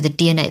 And, the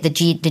DNA,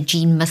 the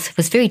gene myth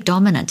was very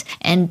dominant.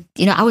 And,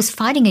 I was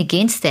fighting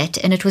against that.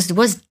 And it was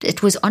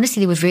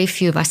honestly, there were very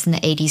few of us in the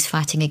 80s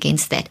fighting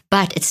against that.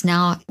 But it's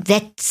now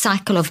that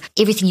cycle of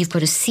everything you've got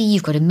to see,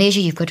 you've got to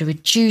measure, you've got to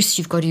reduce,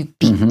 you've got to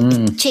be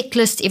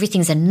checklist,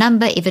 everything's a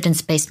number,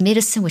 evidence-based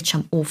medicine, which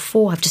I'm all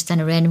for. I've just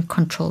done a random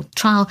controlled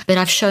trial, but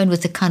I've shown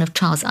with the kind of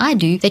trials I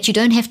do that you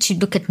don't have to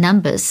look at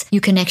numbers. You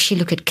can actually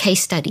look at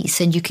case studies,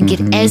 and you can get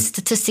as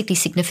statistically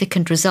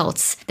significant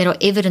results that are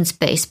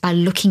evidence-based by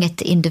looking at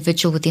the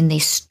individual within their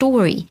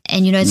story.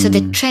 And, so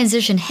the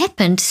transition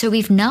happened. So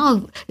we've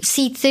now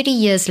see 30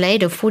 years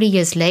later, 40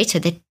 years later,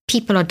 that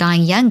people are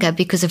dying younger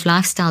because of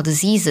lifestyle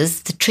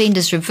diseases. The trend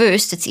is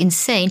reversed. It's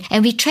insane.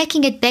 And we're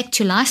tracking it back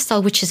to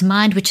lifestyle, which is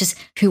mind, which is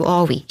who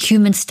are we?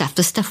 Human stuff,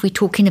 the stuff we're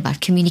talking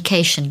about,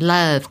 communication,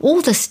 love,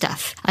 all the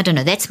stuff. I don't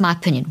know. That's my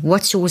opinion.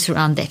 What's yours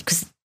around that?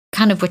 Because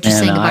kind of what you're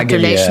saying about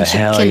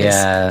relationship killers.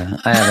 Yeah.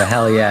 I have a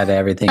hell yeah to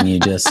everything you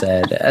just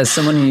said. As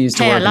someone who used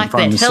to work in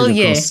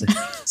pharmaceuticals,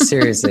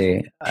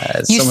 seriously,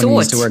 someone who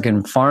used to work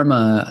in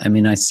pharma, I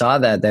mean, I saw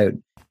that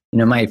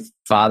my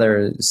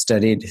father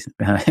studied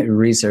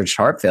research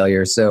heart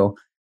failure. So,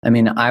 I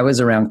mean, I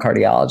was around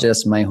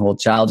cardiologists my whole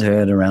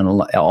childhood, around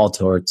all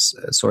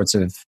sorts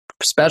of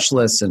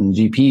specialists and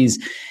GPs.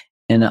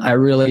 And I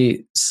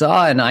really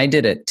saw, and I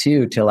did it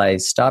too, till I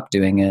stopped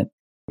doing it,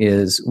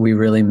 is we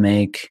really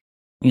make,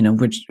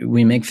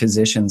 we make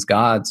physicians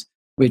gods,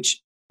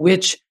 which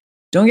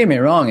don't get me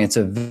wrong, it's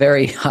a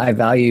very high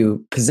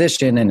value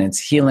position and it's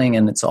healing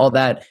and it's all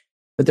that,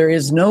 but there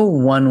is no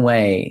one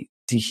way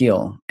to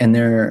heal. And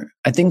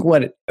I think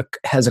what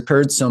has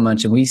occurred so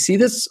much, and we see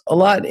this a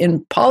lot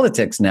in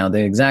politics now,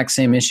 the exact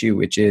same issue,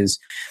 which is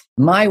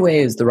my way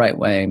is the right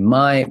way.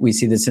 We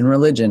see this in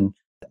religion.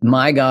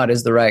 My God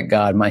is the right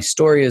God. My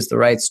story is the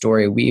right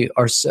story. We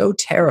are so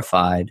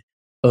terrified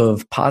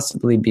of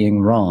possibly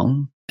being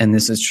wrong. And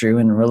this is true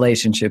in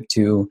relationship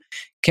to,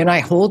 can I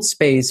hold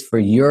space for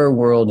your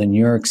world and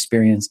your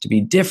experience to be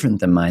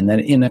different than mine? That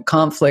in a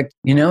conflict,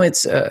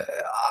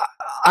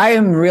 I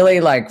am really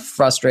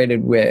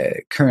frustrated with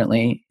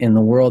currently in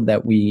the world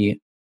that we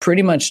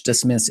pretty much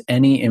dismiss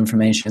any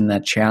information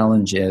that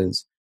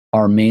challenges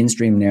our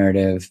mainstream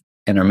narrative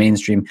and our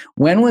mainstream.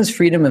 When was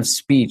freedom of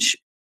speech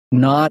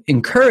not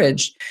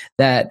encouraged,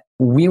 that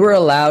we were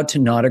allowed to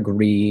not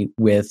agree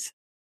with?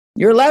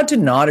 You're allowed to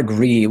not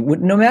agree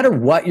no matter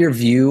what your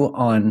view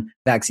on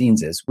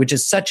vaccines is, which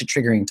is such a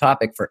triggering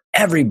topic for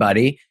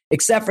everybody,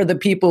 except for the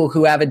people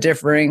who have a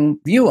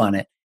differing view on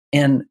it.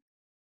 And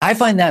I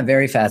find that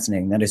very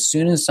fascinating, that as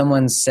soon as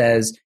someone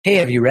says, hey,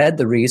 have you read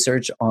the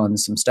research on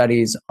some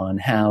studies on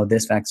how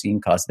this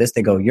vaccine caused this?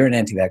 They go, you're an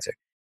anti-vaxxer.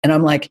 And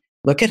I'm like,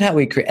 look at how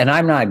we create, and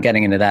I'm not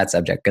getting into that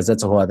subject because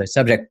that's a whole other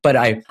subject, but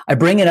I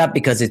bring it up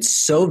because it's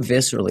so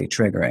viscerally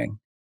triggering.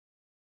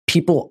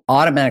 People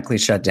automatically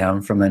shut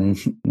down from a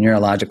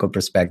neurological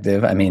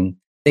perspective. I mean,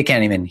 they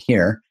can't even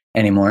hear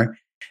anymore.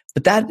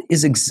 But that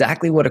is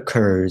exactly what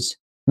occurs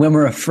when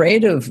we're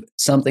afraid of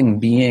something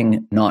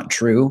being not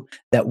true,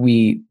 that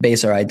we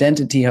base our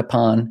identity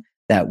upon,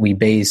 that we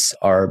base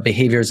our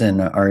behaviors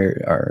and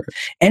our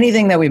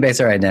anything that we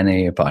base our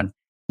identity upon.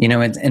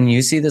 And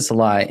you see this a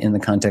lot in the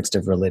context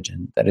of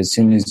religion, that as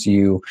soon as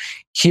you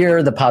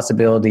hear the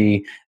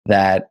possibility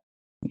that,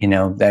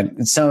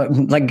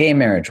 like gay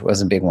marriage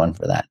was a big one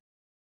for that,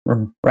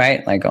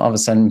 right? Like all of a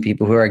sudden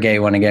people who are gay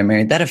want to get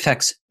married. That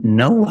affects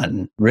no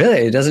one,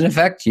 really. It doesn't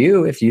affect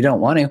you if you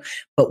don't want to.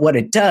 But what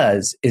it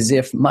does is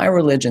if my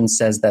religion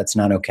says that's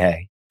not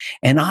okay,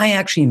 and I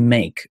actually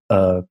make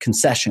a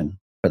concession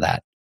for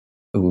that,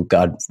 ooh,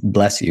 God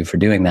bless you for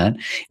doing that.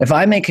 If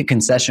I make a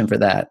concession for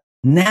that,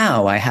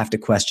 now I have to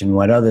question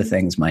what other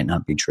things might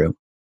not be true.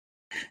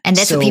 And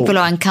that's what people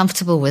are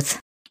uncomfortable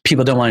with.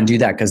 People don't want to do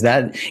that because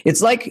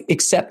it's like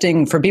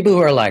accepting, for people who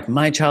are like,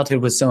 my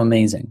childhood was so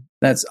amazing.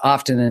 That's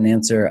often an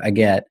answer I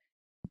get.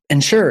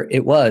 And sure,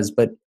 it was,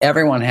 but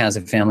everyone has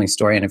a family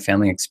story and a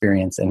family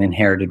experience and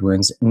inherited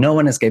wounds. No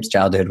one escapes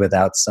childhood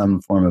without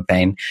some form of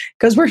pain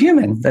because we're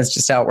human. That's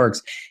just how it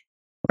works,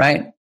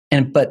 right?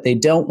 But they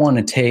don't want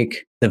to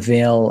take the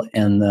veil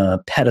and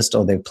the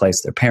pedestal they've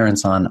placed their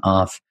parents on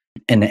off.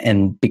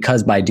 And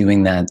because by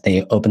doing that,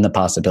 they open the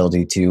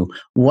possibility to,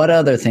 what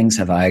other things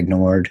have I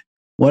ignored?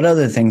 What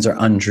other things are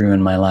untrue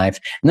in my life?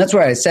 And that's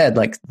where I said,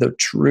 like,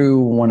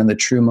 one of the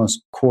true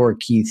most core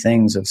key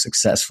things of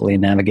successfully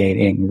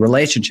navigating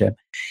relationship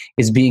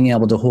is being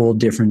able to hold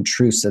different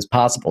truths as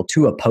possible,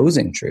 two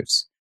opposing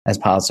truths as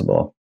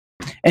possible,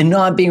 and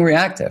not being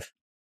reactive.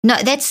 No,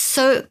 it's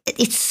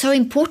so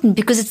important,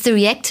 because it's the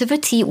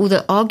reactivity or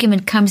the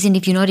argument comes in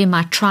if you're not in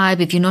my tribe,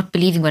 if you're not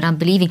believing what I'm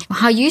believing.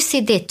 How you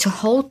said that, to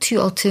hold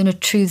two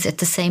alternate truths at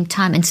the same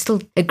time and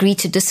still agree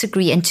to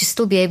disagree, and to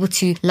still be able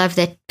to love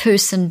that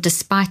person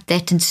despite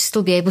that, and to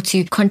still be able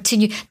to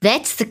continue.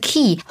 That's the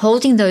key,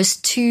 holding those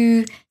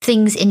two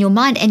things in your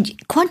mind. And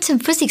quantum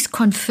physics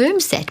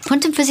confirms that.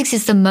 Quantum physics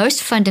is the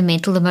most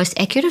fundamental, the most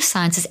accurate of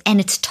sciences, and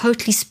it's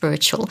totally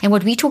spiritual. And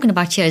what we're talking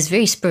about here is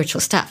very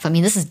spiritual stuff. I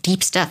mean, this is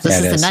deep stuff.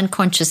 This is the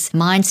unconscious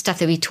mind stuff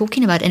that we're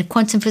talking about. And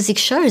quantum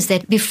physics shows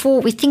that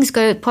before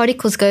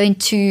particles go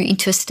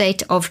into a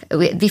state of,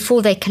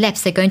 before they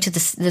collapse, they go into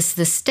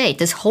this state,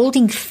 this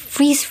holding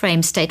freeze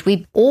frame state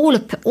where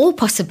all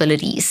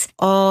possibilities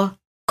are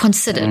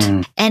considered.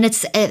 And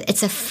it's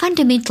a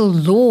fundamental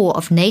law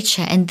of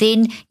nature. And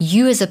then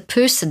you as a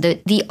person,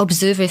 the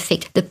observer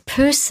effect, the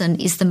person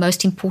is the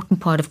most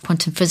important part of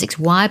quantum physics.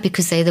 Why?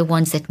 Because they're the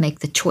ones that make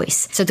the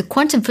choice. So the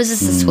quantum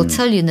physicists will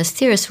tell you, and the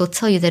theorists will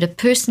tell you, that a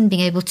person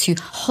being able to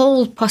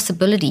hold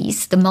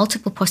possibilities, the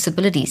multiple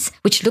possibilities,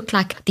 which look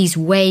like these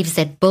waves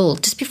that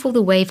build just before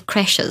the wave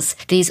crashes,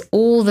 there's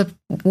all the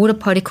water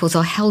particles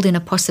are held in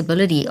a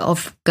possibility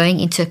of going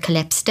into a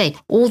collapsed state.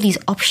 All these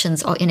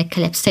options are in a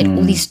collapsed state.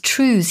 All these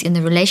truths in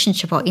the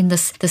relationship are in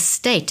this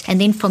state. And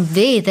then from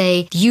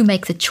there, you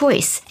make the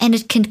choice. And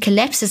it can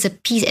collapse as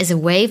a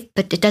wave,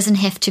 but it doesn't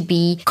have to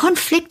be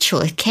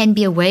conflictual. It can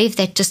be a wave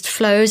that just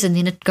flows and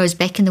then it goes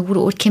back in the water,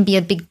 or it can be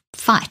a big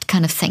fight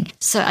kind of thing.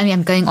 So, I mean,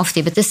 I'm going off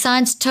there, but the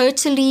science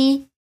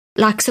totally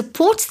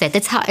supports that.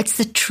 That's how, it's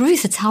the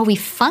truth. It's how we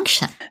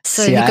function.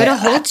 So you've got to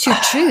hold two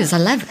truths. I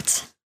love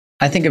it.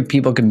 I think if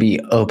people can be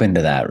open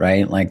to that,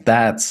 right? Like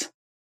that's,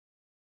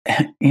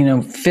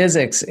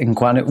 physics and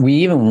quantum, we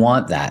even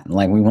want that.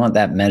 Like we want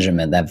that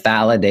measurement, that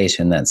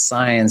validation, that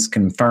science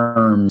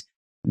confirms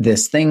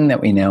this thing that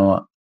we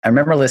know. I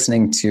remember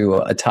listening to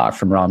a talk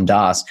from Ram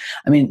Dass.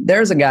 I mean,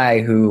 there's a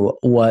guy who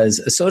was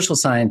a social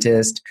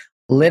scientist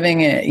living,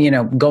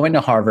 going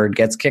to Harvard,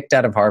 gets kicked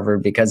out of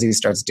Harvard because he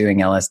starts doing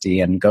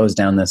LSD and goes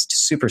down this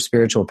super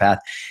spiritual path.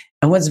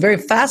 And what's very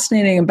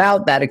fascinating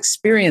about that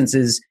experience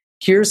is,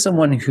 here's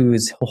someone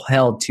who's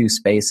held two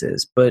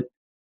spaces. But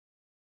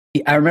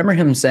I remember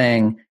him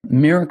saying,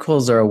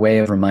 miracles are a way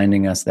of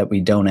reminding us that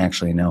we don't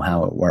actually know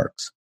how it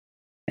works.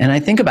 And I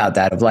think about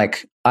that of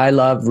like, I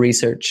love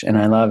research and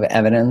I love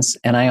evidence,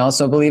 and I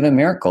also believe in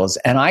miracles,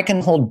 and I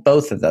can hold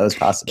both of those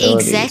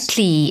possibilities.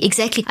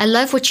 Exactly. I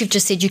love what you've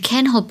just said. You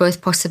can hold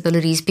both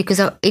possibilities, because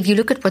if you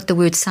look at what the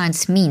word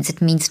science means,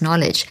 it means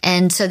knowledge.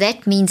 And so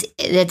that means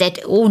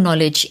that all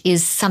knowledge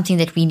is something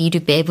that we need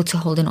to be able to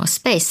hold in our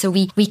space. So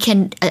we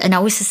can, and I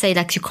always say,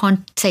 like, you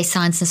can't say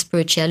science and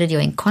spirituality are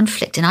in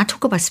conflict. And I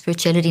talk about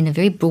spirituality in a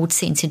very broad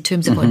sense in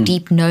terms of our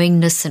deep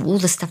knowingness and all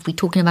the stuff we're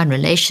talking about,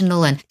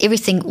 relational and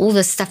everything, all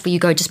the stuff where you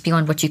go just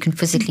beyond what you can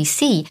physically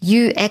see.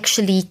 You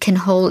actually can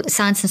hold,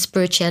 science and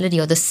spirituality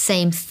are the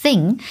same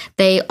thing.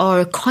 They are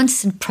a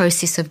constant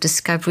process of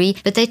discovery,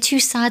 but they're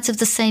two sides of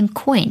the same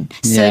coin.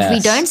 So if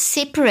we don't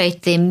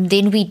separate them,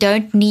 then we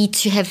don't need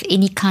to have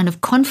any kind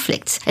of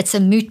conflict. It's a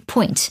moot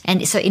point.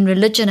 And so in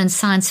religion and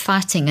science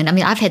fighting, and I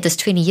mean, I've had this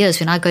 20 years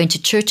when I go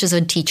into churches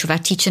and teach, or if I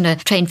teach in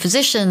trained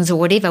physicians or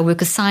whatever, I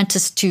work with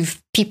scientists to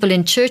people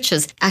in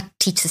churches, I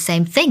teach the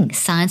same thing.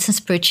 Science and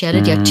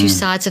spirituality are two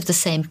sides of the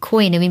same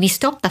coin. And when we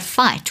stop the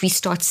fight, we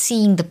start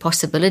seeing the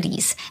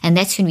possibilities. And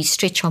that's when we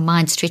stretch our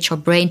mind, stretch our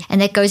brain.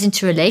 And that goes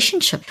into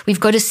relationship. We've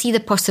got to see the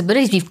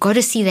possibilities. We've got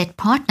to see that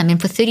partner. I mean,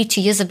 for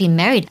 32 years I've been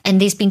married.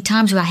 And there's been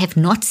times where I have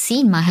not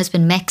seen my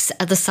husband Mac's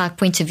other side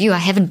point of view. I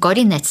haven't got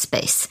in that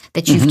space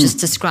that you've just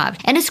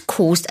described. And it's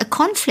caused a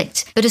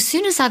conflict. But as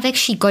soon as I've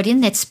actually got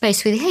in that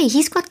space where, hey,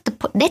 he's got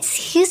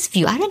that's his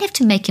view. I don't have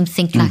to make him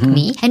think like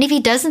me. And if he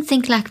doesn't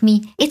think like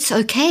me, it's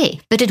okay.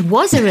 But it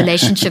was a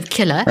relationship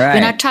killer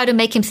when I try to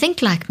make him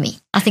think like me.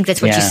 I think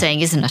that's what you're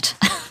saying, isn't it?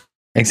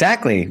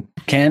 Exactly.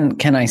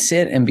 Can I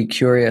sit and be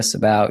curious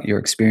about your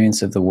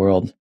experience of the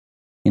world?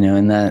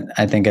 And that,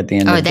 I think at the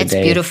end of the day. Oh, that's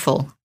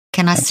beautiful.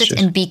 Can I sit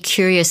and be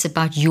curious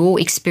about your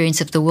experience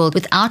of the world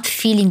without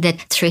feeling that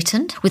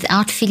threatened,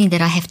 without feeling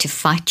that I have to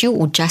fight you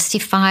or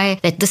justify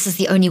that this is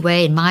the only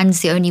way and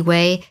mine's the only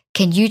way?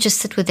 Can you just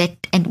sit with that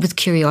and with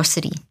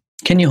curiosity?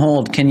 Can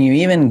you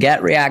even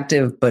get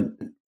reactive, but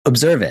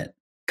observe it?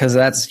 Because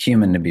that's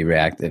human to be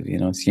reactive.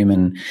 It's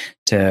human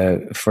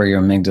for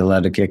your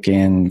amygdala to kick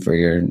in, for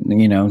your,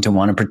 to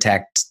want to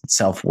protect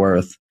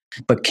self-worth.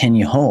 But can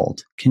you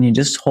hold? Can you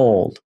just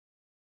hold?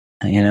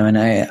 And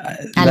I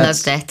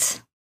love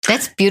that.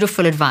 That's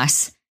beautiful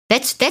advice.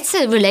 That's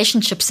a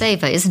relationship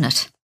saver, isn't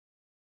it?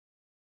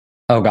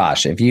 Oh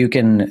gosh, if you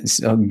can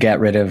not get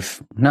rid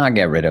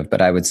of,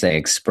 but I would say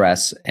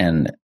express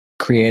and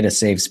create a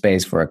safe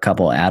space for a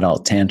couple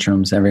adult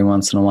tantrums every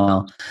once in a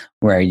while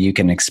where you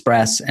can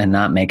express and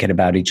not make it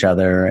about each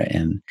other.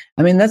 And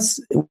I mean, that's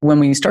when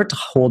we start to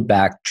hold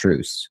back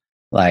truths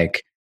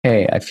like,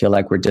 hey, I feel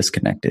like we're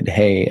disconnected.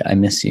 Hey, I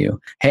miss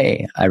you.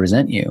 Hey, I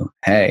resent you.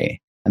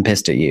 Hey, I'm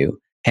pissed at you.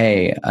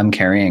 Hey, I'm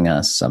carrying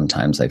us.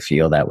 Sometimes I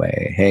feel that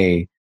way.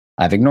 Hey,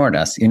 I've ignored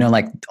us.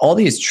 Like all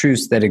these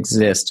truths that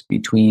exist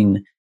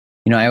between,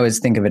 I always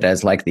think of it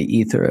as like the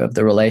ether of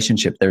the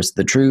relationship. There's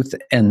the truth,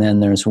 and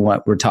then there's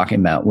what we're talking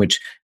about, which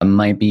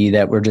might be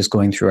that we're just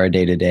going through our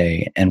day to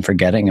day and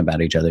forgetting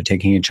about each other,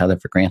 taking each other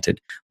for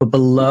granted. But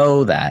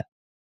below that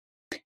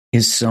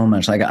is so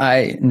much. Like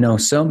I know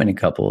so many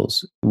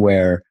couples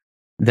where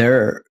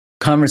their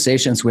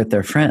conversations with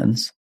their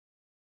friends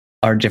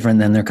are different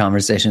than their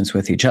conversations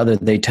with each other.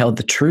 They tell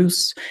the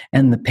truths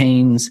and the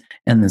pains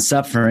and the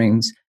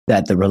sufferings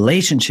that the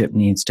relationship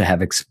needs to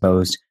have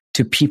exposed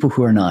to people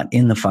who are not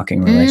in the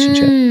fucking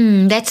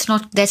relationship. That's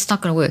not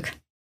going to work.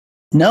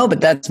 No,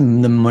 but that's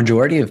the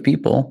majority of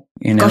people.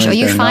 Gosh, are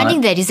you finding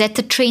that? Is that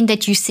the trend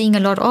that you're seeing a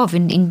lot of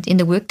in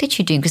the work that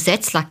you're doing? Because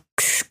that's like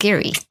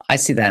scary. I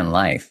see that in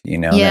life,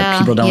 that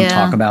people don't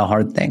talk about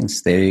hard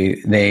things.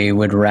 They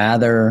would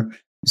rather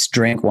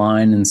drink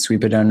wine and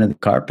sweep it under the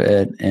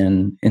carpet,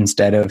 and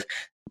instead of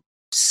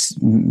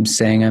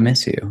saying I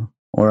miss you,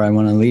 or I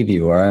want to leave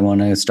you, or I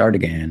want to start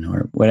again,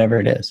 or whatever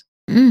it is.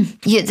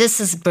 Yeah, this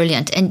is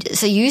brilliant. And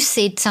so you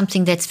said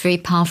something that's very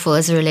powerful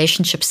as a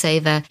relationship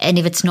saver, and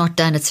if it's not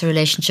done, it's a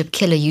relationship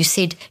killer. You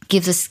said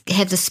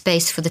have the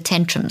space for the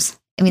tantrums.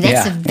 I mean,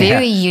 that's a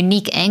very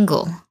unique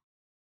angle.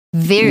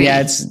 Yeah,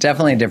 it's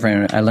definitely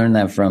different. I learned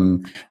that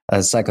from a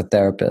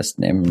psychotherapist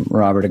named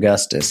Robert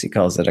Augustus. He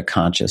calls it a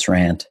conscious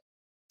rant.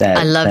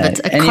 I love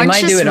it. And you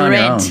might do it on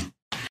your own.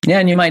 Yeah,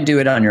 and you might do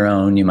it on your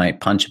own. You might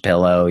punch a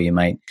pillow. You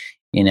might,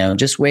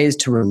 just ways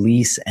to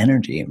release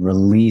energy,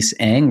 release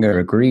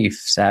anger,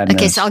 grief, sadness.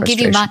 Okay, so I'll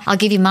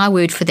give you my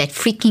word for that.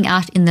 Freaking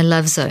out in the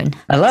love zone.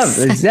 I love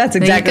it. That's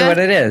exactly what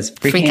it is.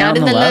 Freak out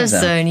in the love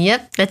zone.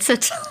 Yep, that's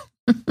it.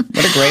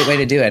 What a great way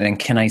to do it. And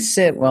can I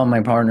sit while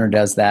my partner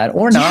does that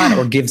or not,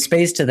 or give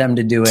space to them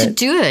to do it? To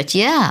do it,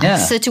 yeah.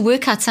 So to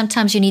work out,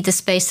 sometimes you need the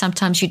space,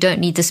 sometimes you don't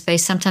need the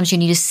space. Sometimes you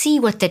need to see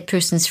what that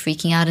person's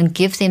freaking out and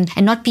give them,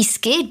 and not be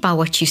scared by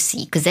what you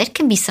see, because that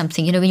can be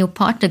something, when your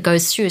partner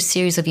goes through a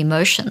series of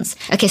emotions.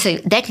 Okay, so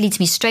that leads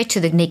me straight to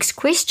the next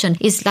question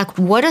is like,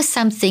 what are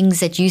some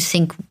things that you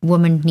think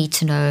women need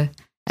to know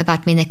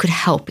about men that could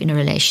help in a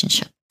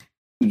relationship?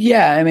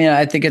 Yeah, I mean,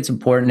 I think it's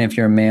important if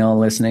you're a male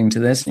listening to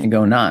this and you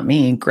go, not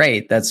me,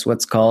 great. That's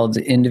what's called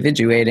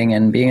individuating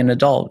and being an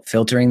adult,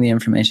 filtering the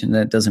information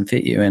that doesn't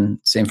fit you. And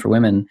same for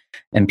women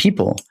and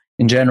people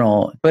in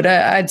general. But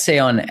I'd say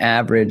on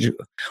average,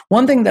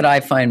 one thing that I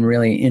find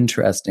really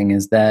interesting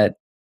is that,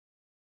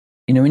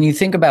 when you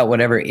think about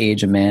whatever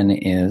age a man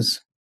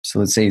is, so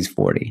let's say he's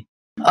 40,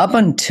 up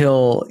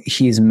until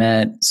he's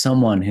met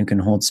someone who can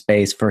hold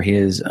space for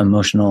his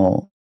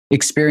emotional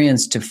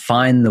experience to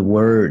find the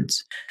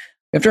words.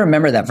 You have to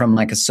remember that from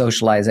like a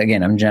socializing,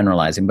 again, I'm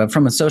generalizing, but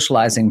from a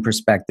socializing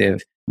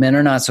perspective, men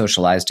are not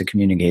socialized to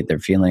communicate their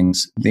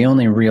feelings. The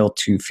only real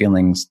two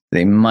feelings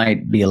they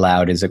might be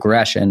allowed is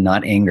aggression,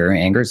 not anger.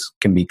 Anger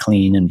can be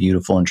clean and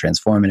beautiful and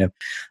transformative.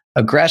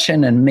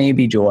 Aggression and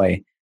maybe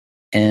joy.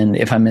 And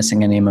if I'm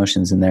missing any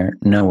emotions in there,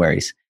 no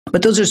worries.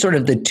 But those are sort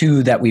of the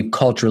two that we've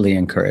culturally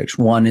encouraged.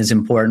 One is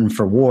important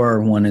for war.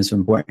 One is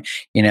important,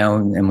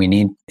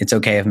 and it's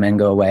okay if men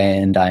go away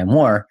and die in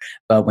war.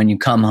 But when you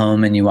come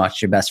home and you watch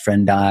your best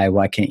friend die,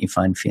 why can't you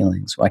find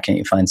feelings? Why can't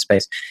you find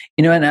space?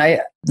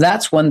 And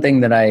that's one thing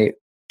that I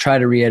try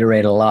to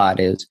reiterate a lot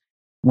is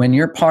when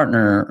your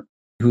partner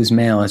who's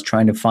male is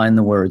trying to find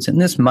the words, and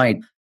this might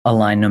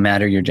align no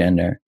matter your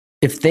gender.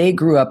 If they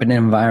grew up in an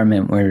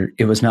environment where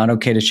it was not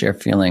okay to share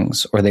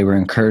feelings, or they were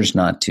encouraged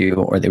not to,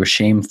 or they were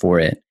shamed for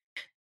it,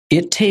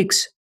 it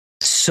takes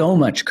so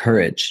much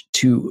courage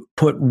to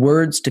put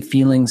words to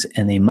feelings,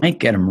 and they might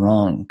get them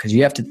wrong, because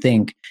you have to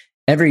think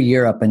every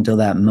year up until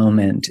that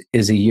moment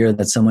is a year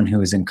that someone who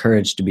is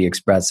encouraged to be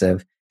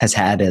expressive has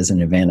had as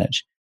an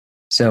advantage.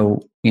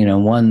 So,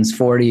 one's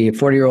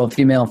 40-year-old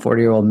female,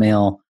 40-year-old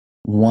male,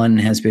 one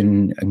has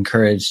been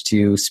encouraged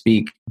to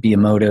speak, be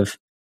emotive,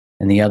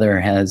 and the other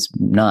has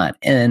not.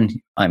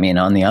 And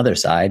on the other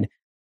side,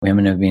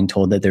 women have been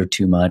told that they're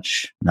too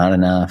much, not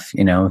enough,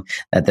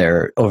 that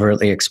they're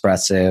overtly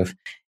expressive.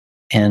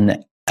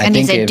 And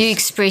if they do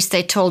express,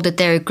 they're told that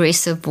they're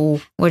aggressive or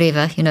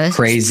whatever,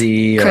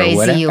 crazy or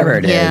whatever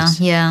it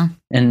is. Yeah.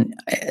 And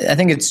I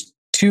think it's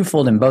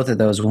twofold in both of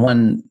those.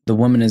 One, the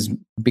woman is,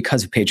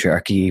 because of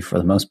patriarchy for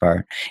the most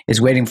part,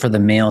 is waiting for the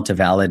male to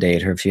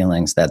validate her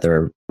feelings that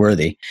they're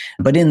worthy.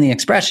 But in the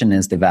expression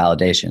is the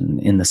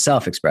validation, in the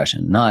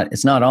self-expression.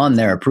 It's not on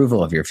their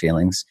approval of your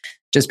feelings.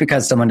 Just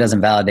because someone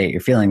doesn't validate your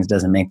feelings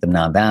doesn't make them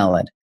not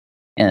valid.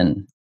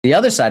 And the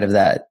other side of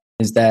that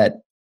is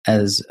that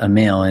as a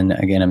male, and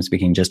again, I'm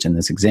speaking just in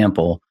this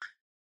example,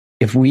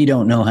 if we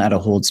don't know how to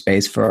hold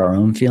space for our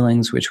own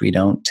feelings, which we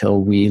don't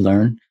till we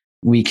learn,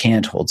 we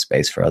can't hold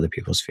space for other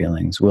people's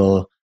feelings.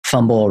 We'll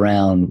fumble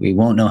around. We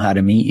won't know how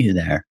to meet you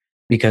there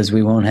because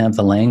we won't have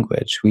the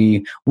language.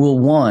 We will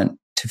want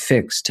to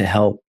fix, to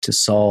help, to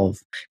solve,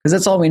 because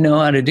that's all we know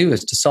how to do,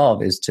 is to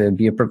solve, is to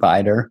be a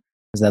provider,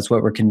 because that's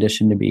what we're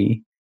conditioned to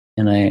be.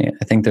 And I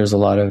think there's a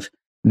lot of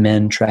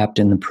men trapped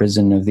in the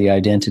prison of the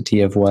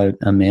identity of what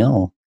a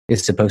male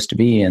is supposed to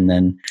be. And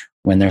then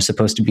when they're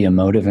supposed to be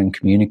emotive and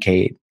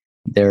communicate,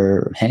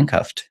 they're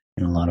handcuffed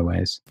in a lot of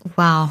ways.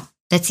 Wow.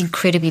 That's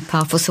incredibly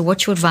powerful. So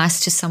what's your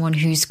advice to someone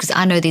because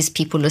I know there's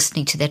people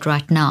listening to that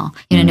right now,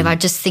 and if I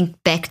just think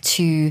back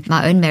to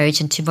my own marriage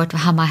and to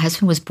how my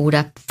husband was brought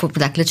up for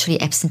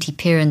literally absentee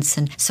parents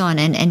and so on.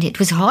 And it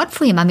was hard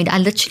for him. I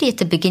literally at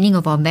the beginning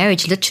of our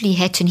marriage, literally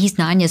had to, and he's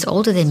 9 years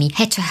older than me,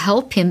 had to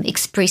help him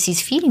express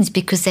his feelings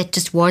because that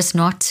just was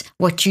not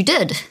what you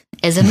did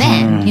as a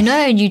man,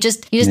 and you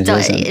just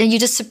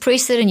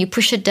suppress it and you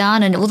push it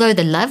down. And although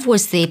the love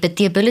was there, but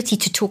the ability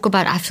to talk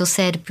about, I feel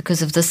sad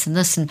because of this and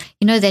this, and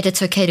that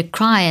it's okay to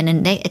cry.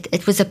 And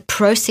it was a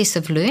process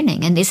of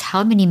learning. And there's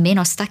how many men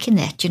are stuck in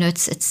that,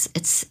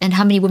 it's, and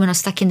how many women are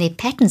stuck in their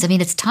patterns.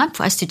 It's time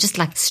for us to just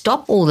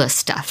stop all this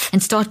stuff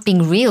and start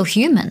being real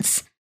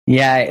humans.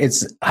 Yeah.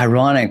 It's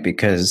ironic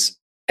because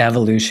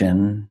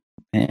evolution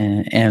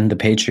and the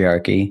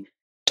patriarchy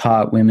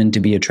taught women to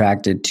be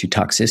attracted to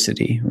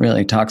toxicity,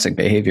 really toxic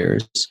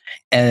behaviors.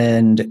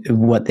 And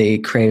what they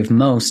crave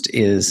most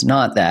is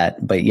not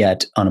that, but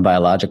yet on a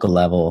biological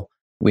level,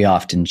 we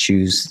often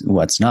choose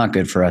what's not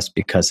good for us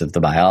because of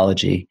the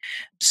biology.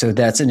 So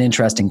that's an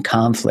interesting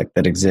conflict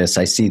that exists.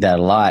 I see that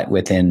a lot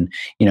within,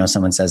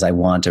 someone says, I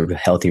want a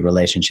healthy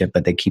relationship,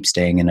 but they keep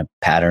staying in a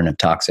pattern of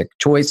toxic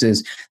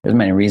choices. There's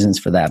many reasons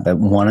for that, but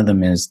one of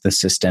them is the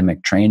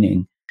systemic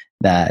training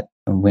that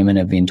women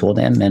have been told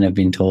and men have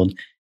been told.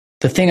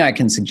 The thing I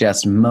can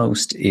suggest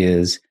most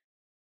is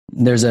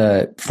there's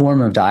a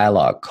form of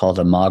dialogue called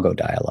imago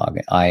dialogue,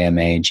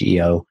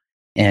 IMAGO,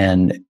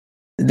 and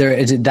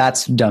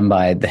that's done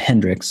by the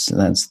Hendricks.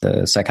 That's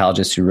the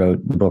psychologist who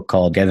wrote the book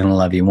called Getting the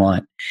Love You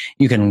Want.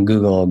 You can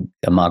Google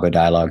imago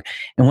dialogue.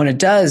 And what it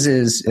does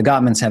is the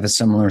Gottmans have a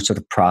similar sort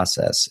of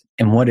process.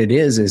 And what it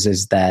is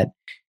that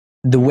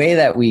the way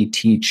that we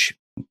teach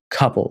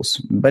couples,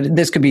 but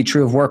this could be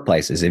true of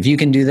workplaces. If you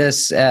can do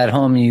this at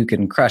home, you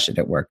can crush it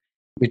at work,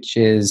 which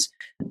is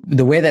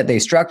the way that they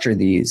structure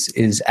these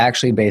is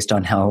actually based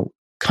on how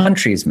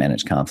countries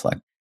manage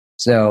conflict.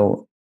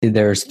 So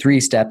there's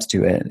 3 steps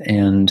to it.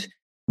 And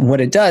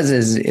what it does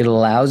is it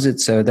allows it.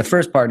 So the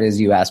first part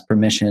is you ask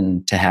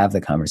permission to have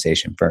the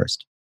conversation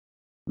first.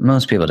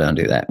 Most people don't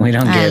do that. We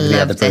don't give the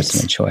other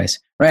person a choice.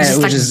 Right.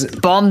 Which is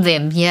bomb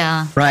them.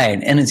 Yeah.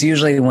 Right. And it's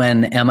usually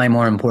when, am I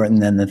more important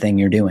than the thing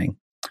you're doing?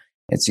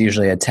 It's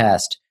usually a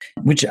test,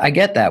 which I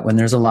get that when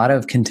there's a lot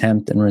of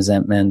contempt and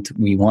resentment,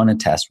 we want to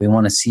test. We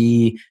want to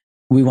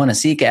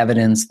seek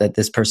evidence that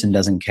this person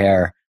doesn't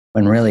care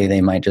when really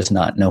they might just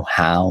not know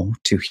how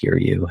to hear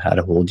you, how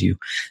to hold you.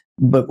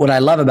 But what I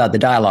love about the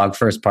dialogue,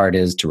 first part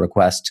is to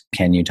request,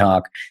 can you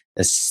talk?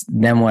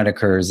 Then what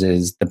occurs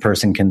is the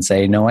person can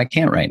say, no, I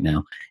can't right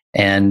now.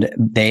 And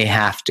they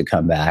have to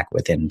come back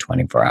within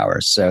 24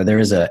 hours. So there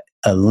is a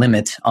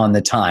limit on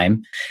the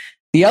time.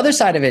 The other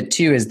side of it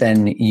too is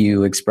then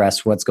you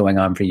express what's going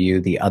on for you.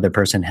 The other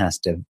person has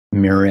to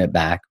mirror it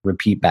back,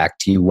 repeat back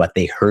to you what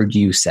they heard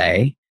you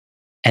say,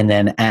 and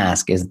then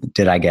ask,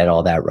 did I get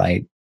all that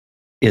right?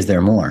 Is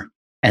there more?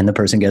 And the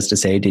person gets to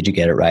say, did you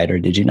get it right or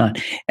did you not?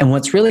 And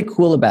what's really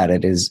cool about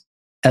it is,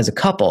 as a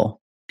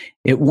couple,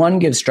 it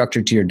gives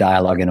structure to your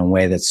dialogue in a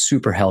way that's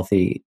super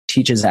healthy,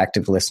 teaches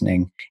active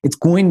listening. It's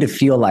going to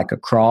feel like a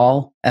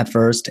crawl at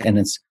first, and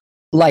it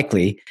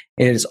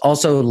is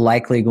also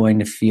likely going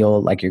to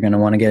feel like you're going to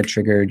want to get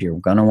triggered. You're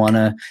going to want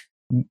to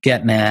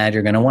get mad.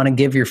 You're going to want to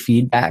give your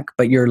feedback,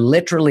 but you're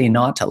literally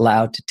not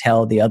allowed to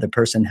tell the other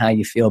person how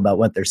you feel about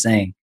what they're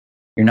saying.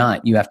 You're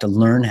not. You have to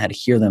learn how to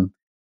hear them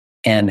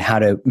and how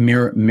to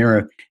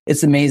mirror.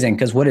 It's amazing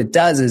because what it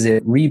does is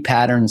it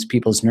repatterns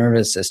people's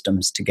nervous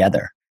systems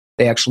together.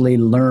 They actually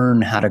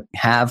learn how to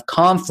have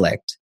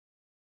conflict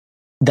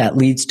that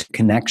leads to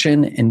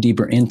connection and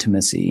deeper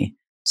intimacy.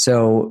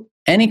 So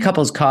any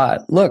couple's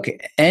caught, look,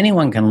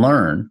 anyone can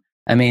learn.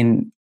 I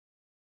mean,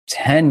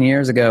 10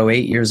 years ago,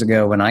 8 years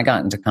ago, when I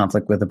got into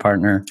conflict with a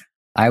partner,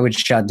 I would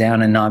shut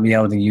down and not be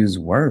able to use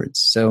words.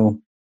 So,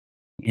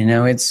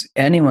 it's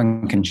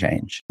anyone can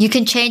change. You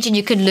can change and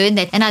you can learn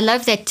that. And I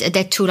love that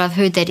tool. I've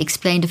heard that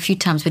explained a few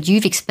times, but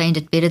you've explained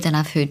it better than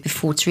I've heard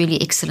before. It's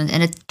really excellent.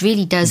 And it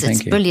really does.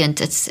 It's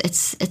brilliant. It's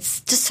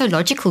just so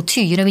logical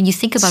too. When you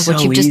think about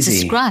what you've just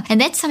described.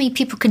 And that's something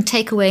people can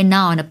take away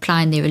now and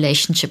apply in their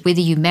relationship, whether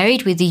you're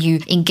married, whether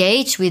you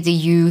engage, whether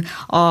you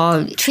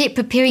are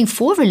preparing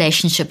for a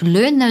relationship.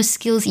 Learn those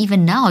skills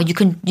even now. You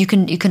can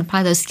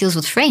apply those skills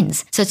with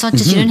friends. So it's not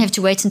just, you don't have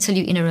to wait until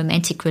you're in a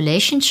romantic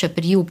relationship,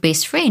 but your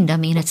best friend. I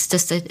mean, it's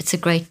just it's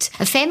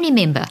a family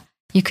member.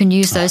 You can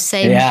use those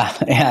same.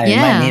 Yeah, you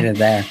might need it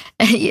there.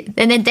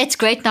 And then that's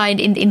great now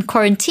in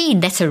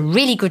quarantine. That's a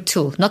really good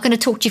tool. Not going to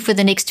talk to you for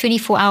the next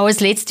 24 hours.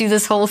 Let's do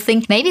this whole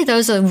thing. Maybe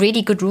those are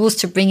really good rules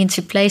to bring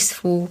into place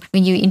for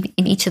when you're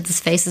in each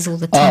other's faces all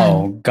the time.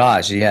 Oh,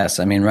 gosh, yes.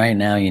 I mean, right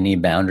now you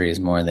need boundaries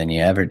more than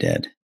you ever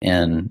did.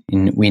 And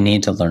we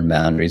need to learn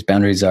boundaries.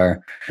 Boundaries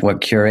are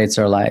what curates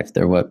our life.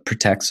 They're what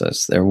protects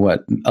us. They're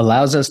what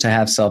allows us to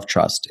have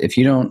self-trust. If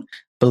you don't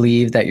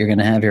believe that you're going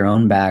to have your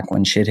own back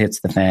when shit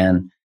hits the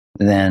fan,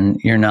 then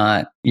you're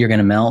going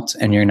to melt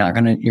and you're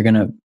going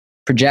to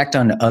project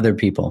on other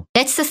people.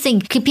 That's the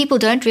thing. People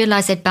don't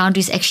realize that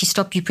boundaries actually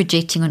stop you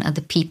projecting on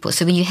other people.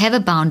 So when you have a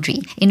boundary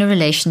in a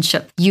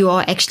relationship, you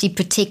are actually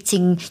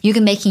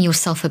you're making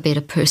yourself a better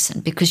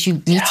person because you're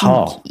meeting.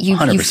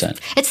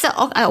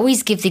 100%. I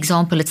always give the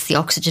example, it's the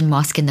oxygen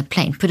mask in the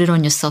plane. Put it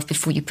on yourself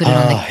before you put it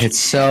on the. It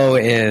so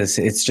is.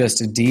 It's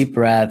just a deep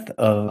breath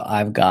of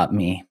I've got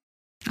me.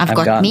 I've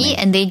got me,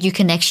 and then you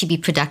can actually be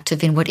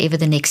productive in whatever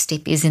the next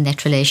step is in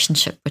that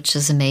relationship, which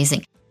is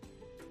amazing.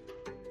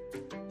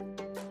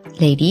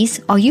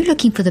 Ladies, are you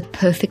looking for the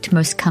perfect,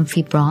 most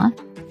comfy bra?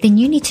 Then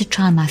you need to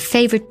try my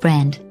favorite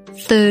brand,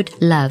 Third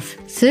Love.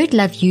 Third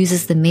Love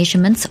uses the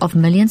measurements of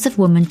millions of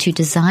women to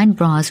design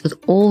bras with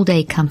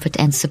all-day comfort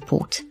and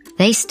support.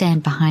 They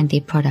stand behind their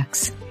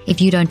products.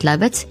 If you don't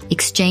love it,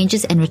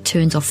 exchanges and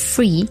returns are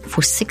free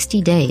for 60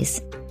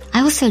 days.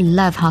 I also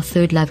love how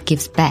Third Love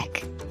gives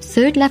back.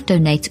 Third Love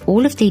donates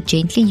all of their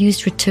gently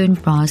used return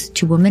bras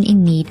to women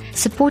in need,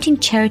 supporting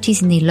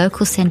charities in the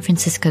local San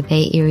Francisco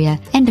Bay Area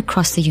and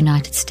across the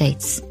United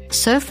States.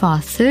 So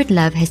far, Third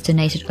Love has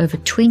donated over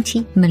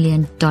 $20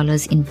 million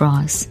in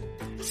bras.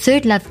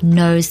 Third Love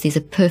knows there's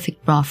a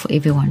perfect bra for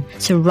everyone.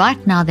 So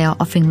right now they are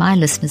offering my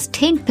listeners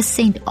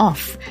 10%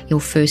 off your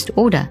first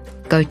order.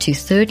 Go to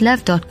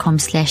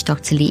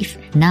thirdlove.com/Dr.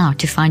 Leaf now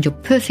to find your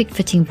perfect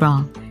fitting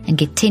bra and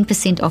get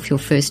 10% off your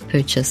first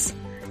purchase.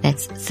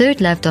 That's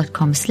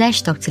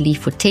thirdlove.com/Dr.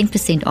 Leaf for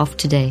 10% off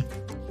today.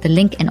 The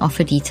link and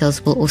offer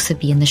details will also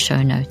be in the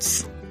show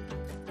notes.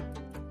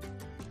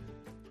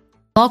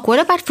 Mark, what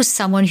about for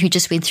someone who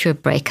just went through a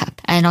breakup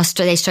and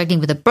they're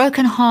struggling with a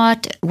broken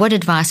heart? What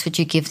advice would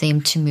you give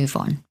them to move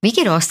on? We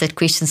get asked that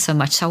question so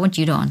much, so I want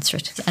you to answer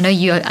it.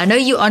 I know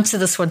you answer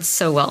this one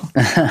so well.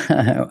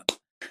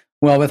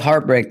 Well, with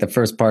heartbreak, the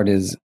first part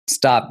is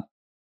stop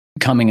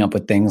coming up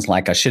with things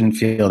like, I shouldn't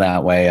feel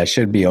that way. I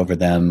should be over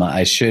them.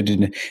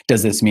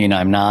 Does this mean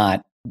I'm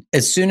not?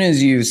 As soon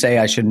as you say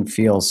I shouldn't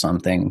feel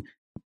something,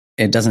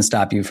 it doesn't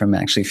stop you from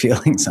actually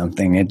feeling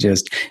something. It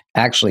just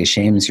actually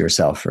shames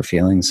yourself for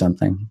feeling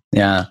something.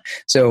 Yeah.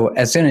 So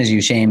as soon as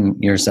you shame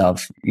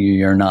yourself,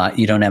 you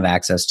don't have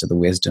access to the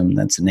wisdom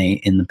that's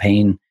innate in the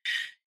pain.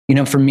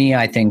 For me,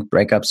 I think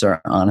breakups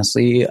are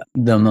honestly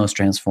the most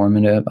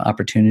transformative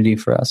opportunity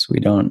for us. We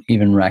don't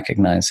even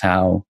recognize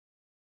how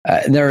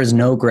there is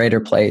no greater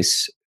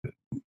place,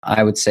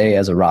 I would say,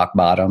 as a rock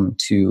bottom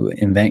to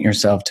invent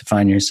yourself, to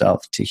find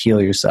yourself, to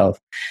heal yourself.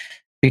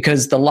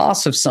 Because the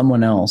loss of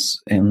someone else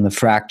and the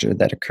fracture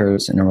that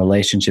occurs in a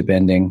relationship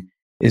ending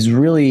is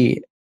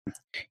really,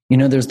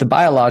 there's the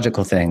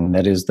biological thing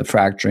that is the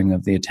fracturing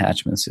of the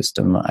attachment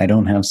system. I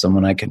don't have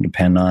someone I can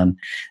depend on.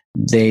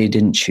 They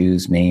didn't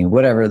choose me,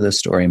 whatever the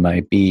story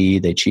might be.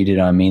 They cheated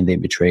on me. They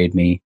betrayed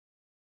me.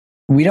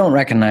 We don't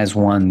recognize,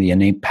 one, the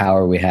innate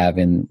power we have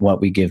in what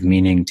we give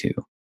meaning to.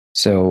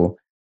 So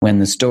when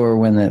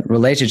the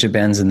relationship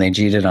ends and they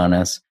cheated on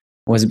us,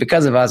 was it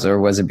because of us or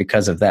was it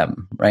because of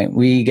them, right?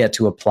 We get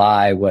to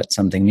apply what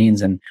something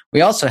means. And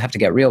we also have to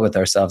get real with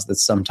ourselves that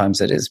sometimes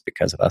it is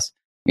because of us.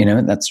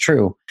 That's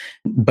true.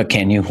 But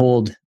can you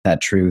hold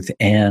that truth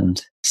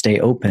and stay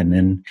open?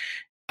 And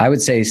I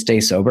would say stay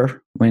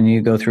sober when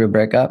you go through a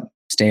breakup.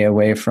 Stay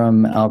away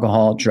from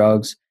alcohol,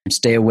 drugs.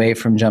 Stay away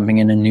from jumping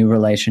in a new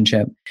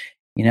relationship.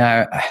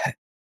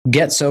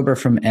 Get sober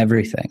from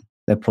everything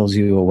that pulls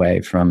you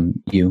away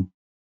from you.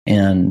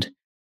 And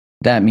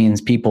That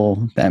means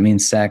people, that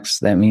means sex,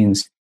 that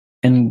means,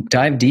 and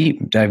dive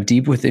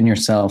deep within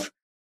yourself.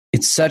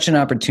 It's such an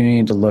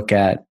opportunity to look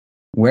at,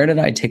 where did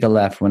I take a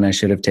left when I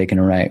should have taken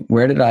a right?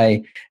 Where did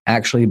I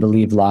actually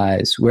believe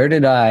lies? Where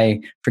did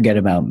I forget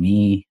about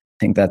me? I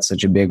think that's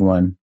such a big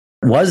one.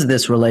 Was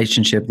this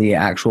relationship the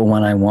actual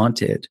one I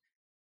wanted?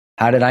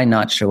 How did I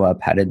not show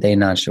up? How did they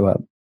not show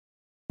up?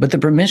 But the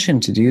permission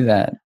to do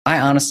that, I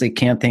honestly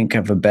can't think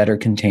of a better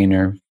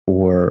container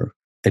for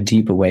a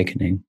deep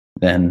awakening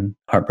than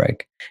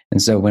heartbreak.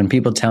 And so when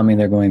people tell me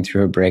they're going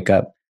through a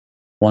breakup,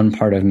 one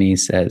part of me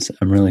says,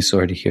 I'm really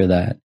sorry to hear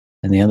that.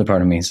 And the other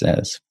part of me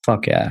says,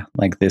 fuck yeah,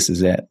 like this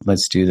is it.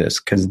 Let's do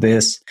this. Because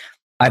this,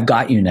 I've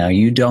got you now.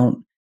 You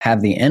don't have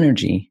the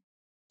energy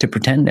to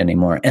pretend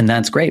anymore. And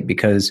that's great,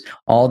 because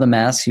all the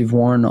masks you've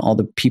worn, all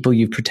the people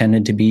you've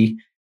pretended to be,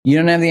 you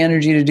don't have the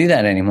energy to do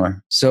that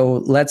anymore.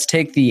 So let's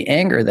take the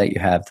anger that you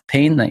have, the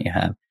pain that you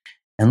have,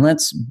 and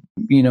let's,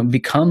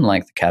 become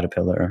like the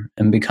caterpillar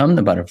and become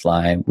the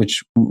butterfly,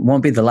 which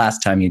won't be the last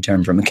time you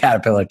turn from a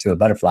caterpillar to a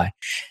butterfly.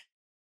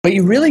 But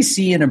you really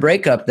see in a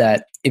breakup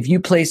that if you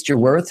placed your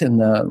worth in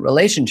the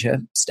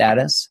relationship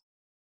status,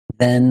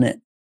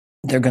 then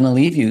they're going to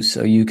leave you,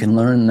 so you can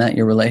learn that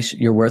your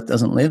worth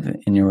doesn't live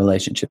in your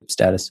relationship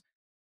status.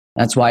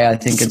 That's why I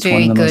think it's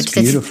one of the most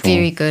beautiful. That's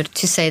very good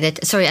to say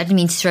that. Sorry, I didn't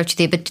mean to interrupt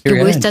you there, but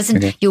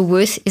your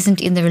worth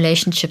isn't in the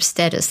relationship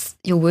status.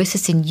 Your worth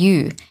is in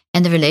you,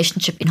 and the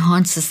relationship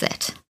enhances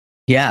that.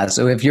 Yeah.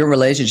 So if your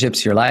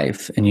relationship's your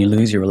life and you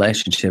lose your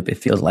relationship, it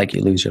feels like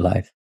you lose your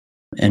life.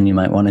 And you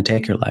might want to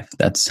take your life.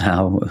 That's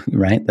how,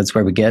 right? That's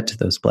where we get to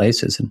those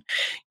places. And,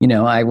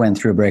 I went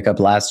through a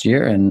breakup last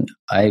year, and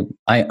I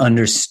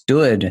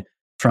understood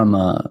from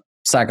a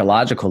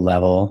psychological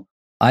level.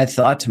 I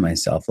thought to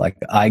myself, like,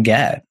 I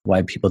get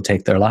why people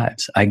take their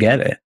lives. I get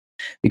it,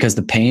 because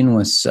the pain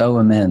was so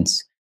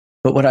immense.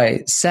 But what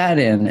I sat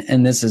in,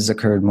 and this has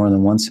occurred more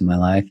than once in my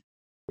life,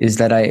 is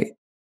that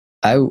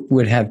I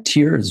would have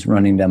tears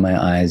running down my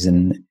eyes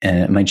and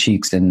my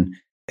cheeks, and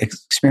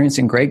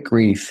experiencing great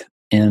grief.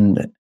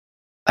 And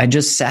I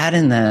just sat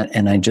in that,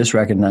 and I just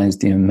recognized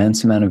the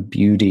immense amount of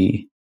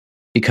beauty,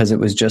 because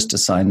it was just a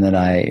sign that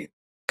I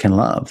can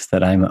love,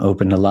 that I'm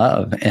open to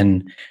love.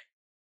 And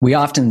we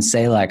often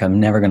say, like, I'm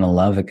never going to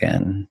love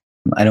again.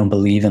 I don't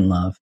believe in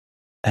love.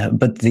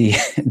 But the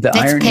that's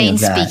irony pain of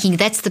that, speaking.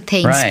 That's the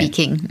pain right.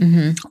 speaking.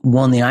 Mm-hmm.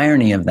 Well, and the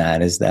irony of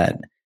that is that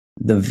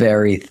the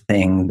very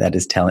thing that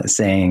is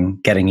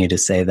getting you to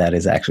say that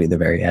is actually the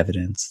very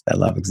evidence that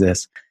love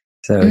exists.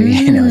 So,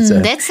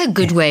 that's a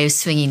good way of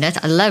swinging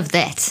that. I love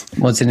that.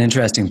 Well, it's an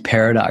interesting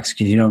paradox,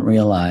 because you don't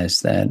realize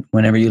that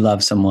whenever you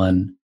love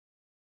someone,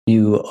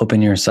 you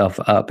open yourself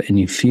up and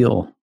you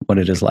feel what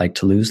it is like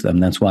to lose them.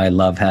 That's why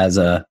love has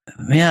a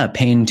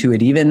pain to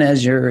it, even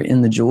as you're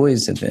in the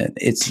joys of it.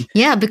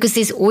 Because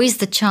there's always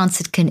the chance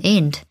it can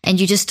end,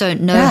 and you just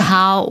don't know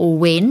how or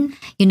when,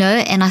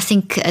 and I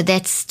think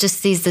that's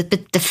just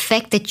the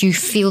fact that you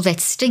feel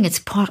that sting, it's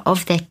part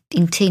of that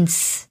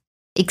intense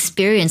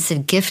experience, the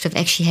gift of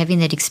actually having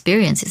that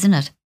experience, isn't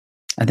it?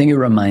 I think it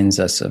reminds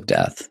us of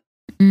death.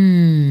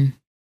 I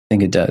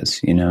think it does,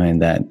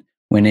 and that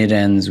when it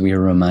ends, we are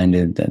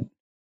reminded that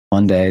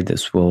one day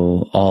this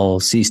will all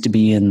cease to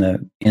be in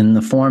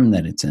the form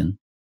that it's in.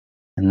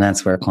 And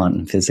that's where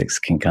quantum physics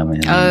can come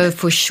in. Oh,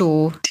 for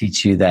sure.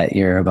 Teach you that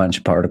you're a bunch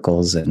of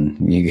particles,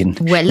 and you can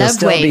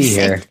love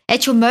waves.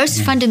 At your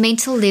most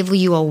fundamental level,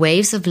 you are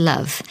waves of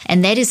love.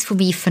 And that is, for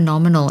me,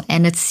 phenomenal.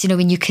 And it's,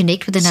 when you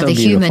connect with another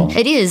human,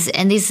 it is.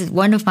 And there's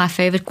one of my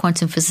favorite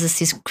quantum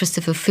physicists is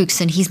Christopher Fuchs,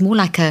 and he's more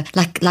like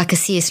a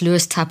C.S.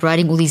 Lewis type,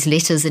 writing all these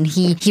letters. And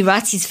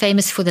he's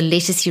famous for the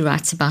letters he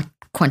writes about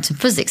quantum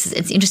physics.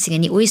 It's interesting,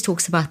 and he always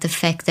talks about the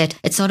fact that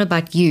it's not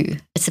about you,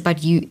 it's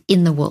about you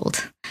in the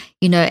world,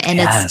 and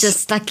yes. It's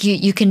just like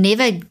you can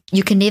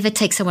never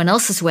take someone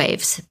else's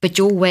waves, but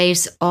your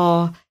waves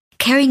are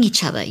carrying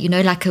each other,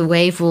 like a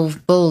wave will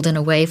build and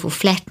a wave will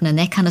flatten and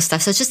that kind of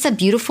stuff. So it's just a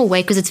beautiful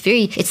way, because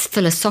it's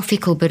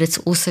philosophical, but it's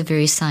also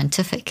very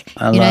scientific.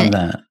 I love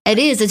that. It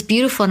is. It's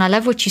beautiful. And I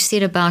love what you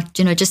said about,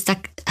 just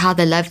like how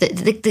the love,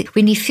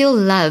 when you feel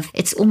love,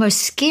 it's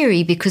almost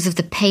scary because of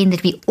the pain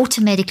that we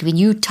automatically, when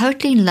you're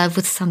totally in love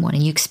with someone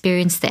and you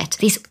experience that,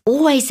 there's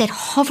always that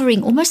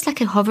hovering, almost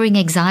like a hovering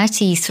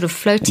anxiety, sort of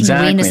floating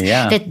awareness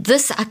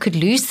that I could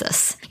lose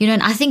this,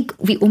 and I think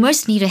we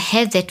almost need to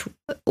have that,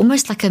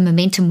 almost like a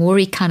memento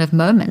mori kind of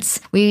moments.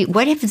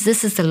 What if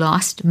this is the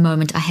last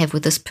moment I have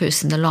with this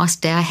person, the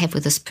last day I have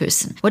with this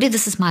person? What if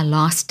this is my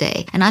last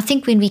day? And I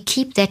think when we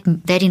keep that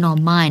in our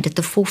mind, at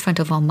the forefront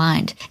of our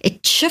mind,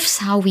 it shifts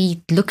how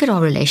we look at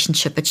our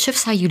relationship. It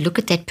shifts how you look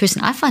at that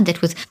person. I find that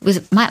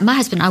with my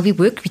husband and I, we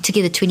work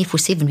together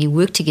 24/7. We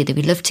work together.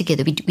 We live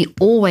together. We're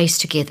always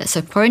together.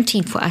 So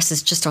quarantine for us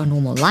is just our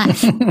normal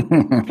life.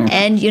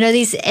 And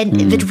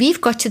but we've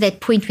got to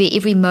that point where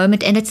every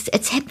moment, and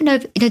it's happened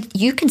over.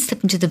 You can slip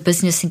step into the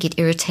business and get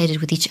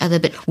irritated with each other.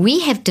 But we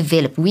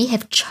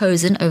have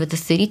chosen over the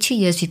 32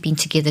 years we've been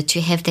together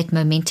to have that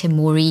memento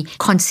mori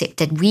concept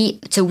that we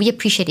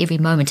appreciate every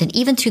moment. And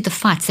even through the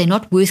fights, they're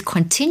not worth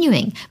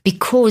continuing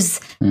because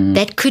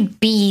that could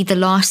be the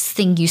last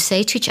thing you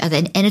say to each other.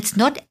 And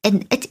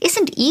it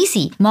isn't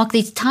easy. Mark,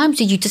 there's times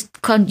where you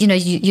just can't,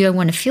 you don't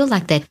want to feel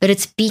like that, but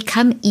it's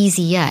become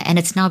easier and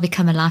it's now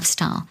become a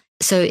lifestyle.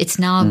 So it's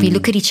now, we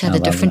look at each other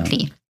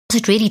differently. That. So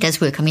it really does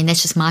work. I mean,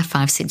 that's just my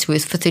 5 cents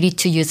worth. For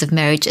 32 years of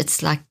marriage,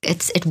 it's like,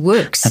 it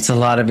works. That's a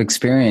lot of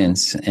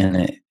experience.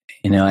 And,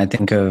 I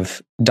think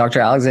of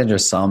Dr. Alexandra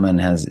Salmon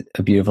has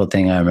a beautiful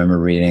thing I remember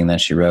reading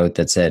that she wrote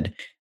that said,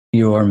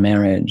 your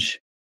marriage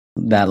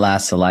that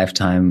lasts a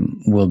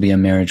lifetime will be a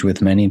marriage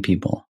with many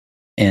people,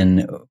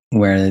 and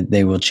where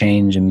they will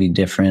change and be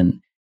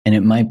different. And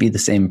it might be the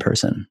same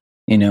person,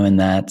 and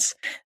that's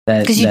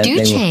that. Because you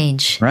do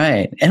change.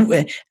 Right.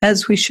 And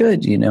as we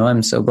should,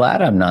 I'm so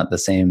glad I'm not the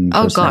same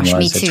person I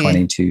was at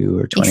 22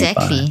 or 25.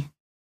 Exactly.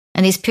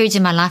 And there's periods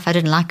in my life I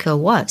didn't like who I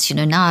was.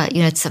 Now,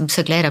 I'm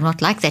so glad I'm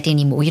not like that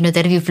anymore.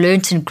 That we've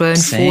learned and grown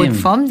forward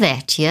from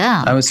that.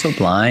 Yeah. I was so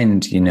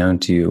blind,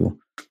 to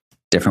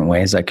different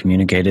ways I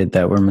communicated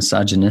that were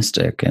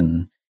misogynistic,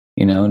 and,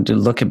 to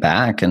look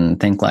back and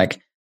think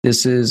like,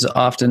 this is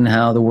often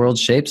how the world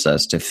shapes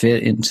us to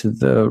fit into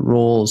the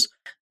roles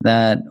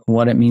that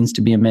what it means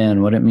to be a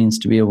man, what it means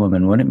to be a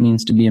woman, what it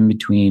means to be in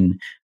between,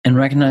 and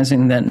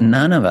recognizing that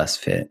none of us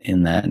fit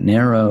in that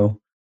narrow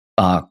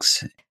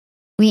box.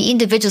 We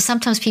individuals,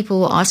 sometimes people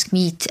will ask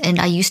me, and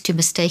I used to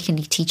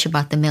mistakenly teach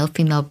about the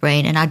male-female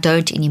brain, and I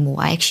don't anymore.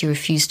 I actually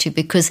refuse to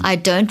because one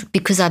of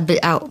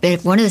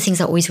the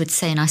things I always would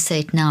say, and I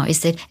say it now,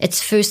 is that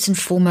it's first and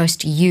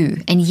foremost you.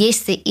 And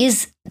yes,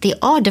 there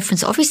are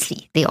differences.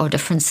 Obviously, there are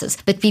differences,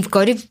 but we've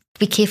got to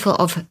be careful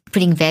of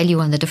putting value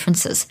on the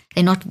differences.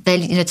 They're not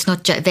value. It's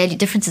not value.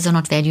 Differences are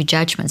not value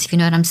judgments. If you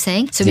know what I'm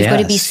saying. So we've got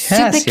to be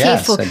super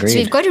careful. So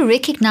we've got to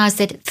recognize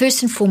that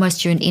first and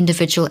foremost, you're an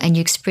individual, and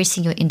you're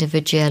expressing your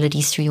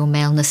individuality through your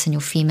maleness and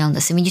your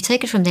femaleness. And when you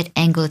take it from that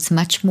angle, it's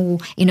much more.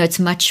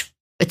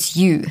 It's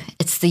you.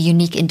 It's the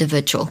unique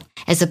individual,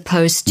 as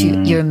opposed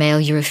to you're a male,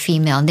 you're a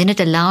female. And then it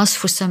allows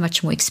for so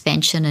much more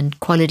expansion and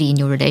quality in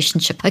your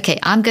relationship. Okay,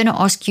 I'm going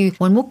to ask you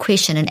one more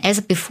question.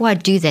 And before I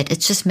do that,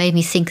 it's just made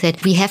me think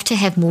that we have to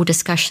have more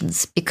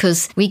discussions,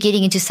 because we're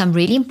getting into some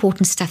really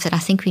important stuff that I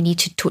think we need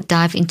to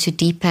dive into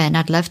deeper. And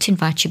I'd love to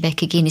invite you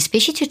back again,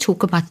 especially to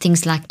talk about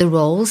things like the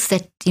roles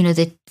that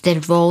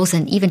roles,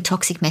 and even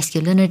toxic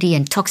masculinity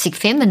and toxic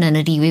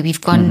femininity, where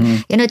we've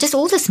gone, just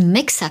all this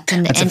mix up.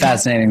 That's a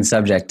fascinating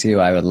subject too.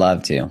 I would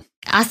love to.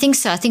 I think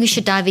so. I think we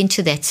should dive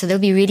into that. So that'll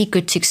be really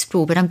good to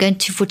explore. But I'm going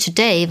to, for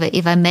today,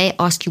 if I may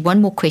ask you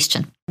one more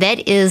question.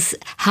 That is,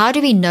 how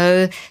do we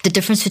know the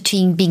difference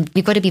between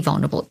we've got to be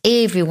vulnerable.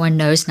 Everyone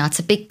knows now, it's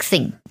a big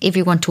thing.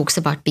 Everyone talks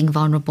about being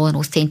vulnerable and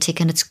authentic,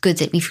 and it's good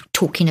that we're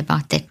talking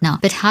about that now.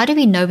 But how do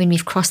we know when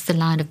we've crossed the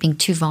line of being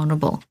too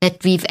vulnerable,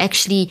 that we've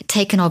actually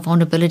taken our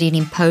vulnerability and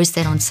imposed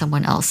that on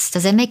someone else?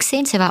 Does that make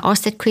sense? Have I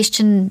asked that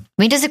question?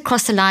 When does it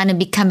cross the line and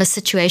become a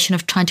situation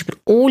of trying to put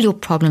all your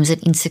problems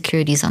and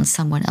insecurities on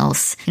someone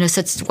else?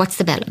 So what's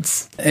the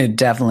balance? It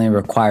definitely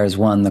requires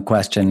the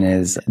question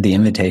is the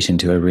invitation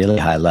to a really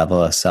high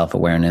level of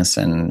self-awareness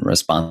and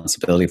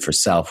responsibility for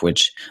self,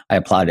 which I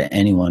applaud to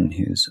anyone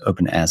who's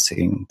open to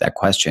asking that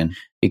question,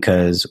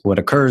 because what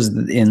occurs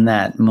in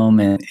that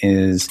moment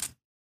is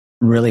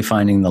really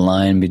finding the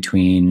line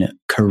between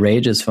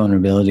courageous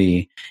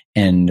vulnerability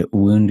and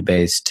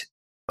wound-based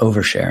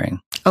oversharing.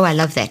 Oh, I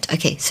love that.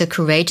 Okay, so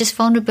courageous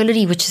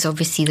vulnerability, which is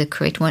obviously the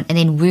correct one, and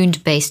then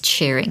wound-based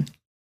sharing.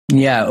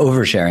 Yeah,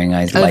 oversharing.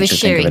 I like to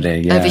think of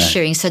it. Yeah.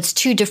 Oversharing. So it's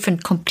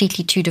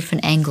completely two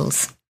different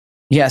angles.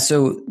 Yeah,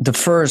 so the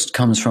first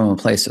comes from a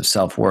place of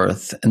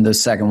self-worth, and the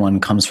second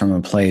one comes from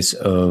a place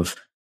of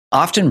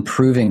often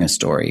proving a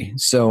story.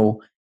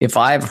 So if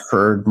I've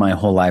heard my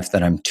whole life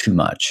that I'm too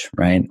much,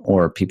 right?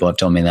 Or people have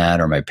told me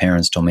that, or my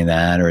parents told me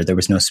that, or there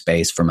was no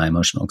space for my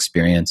emotional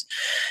experience,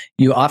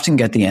 you often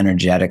get the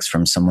energetics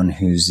from someone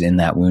who's in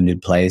that wounded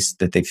place,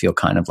 that they feel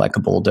kind of like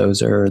a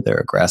bulldozer, they're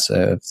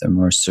aggressive, they're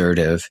more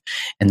assertive,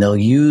 and they'll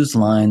use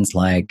lines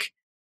like,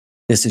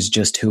 "This is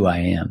just who I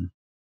am."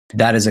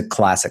 That is a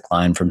classic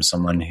line from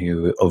someone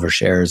who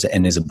overshares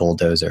and is a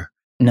bulldozer.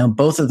 Now,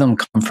 both of them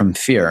come from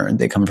fear.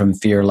 They come from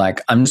fear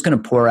like, I'm just going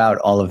to pour out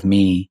all of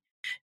me,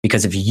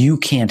 because if you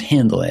can't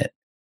handle it,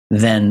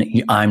 then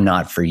I'm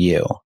not for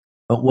you.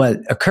 But what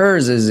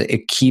occurs is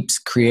it keeps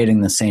creating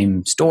the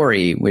same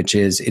story, which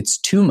is it's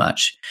too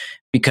much,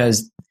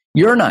 because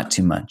you're not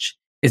too much.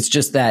 It's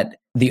just that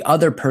the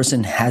other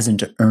person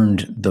hasn't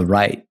earned the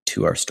right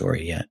to our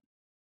story yet.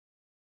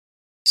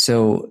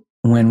 So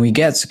when we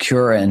get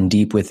secure and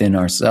deep within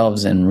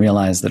ourselves and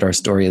realize that our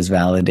story is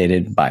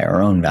validated by our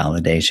own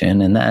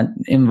validation, and that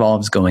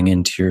involves going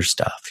into your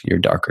stuff, your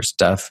darker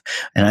stuff.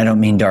 And I don't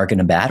mean dark in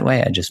a bad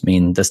way. I just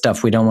mean the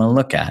stuff we don't want to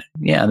look at.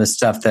 Yeah, the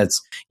stuff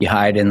that's you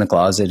hide in the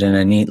closet in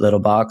a neat little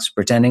box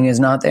pretending is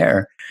not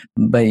there.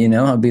 But,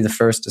 I'll be the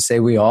first to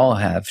say we all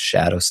have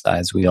shadow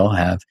sides. We all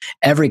have,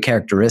 every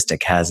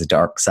characteristic has a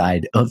dark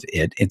side of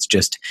it. It's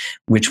just,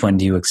 which one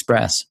do you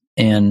express?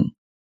 And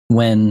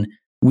when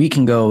we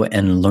can go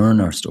and learn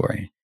our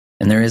story.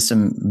 And there is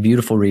some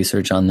beautiful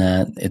research on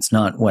that. It's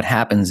not what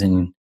happens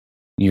in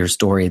your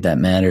story that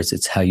matters.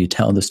 It's how you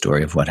tell the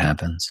story of what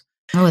happens.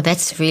 Oh,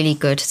 that's really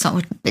good. It's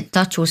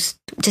not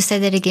just say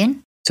that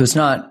again.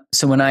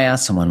 So when I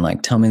ask someone,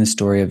 like, tell me the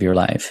story of your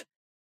life,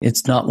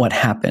 it's not what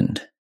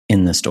happened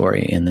in the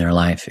story in their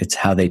life. It's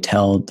how they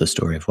tell the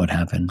story of what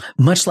happened.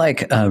 Much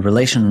like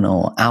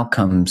relational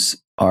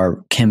outcomes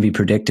can be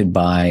predicted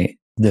by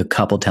the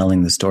couple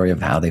telling the story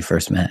of how they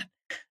first met.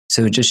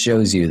 So it just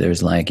shows you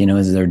there's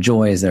is there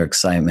joy? Is there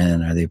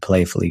excitement? Are they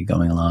playfully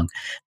going along?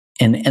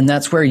 And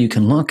that's where you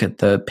can look at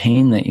the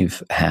pain that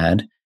you've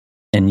had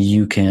and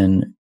you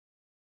can,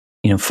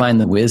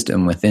 find the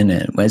wisdom within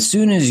it. As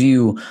soon as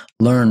you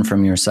learn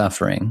from your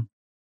suffering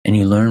and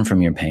you learn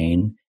from your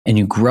pain and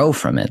you grow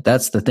from it,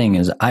 that's the thing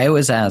is I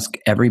always ask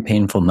every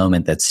painful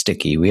moment that's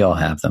sticky. We all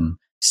have them.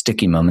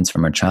 Sticky moments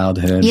from our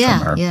childhood,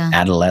 from our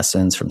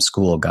adolescence, from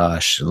school.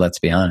 Gosh, let's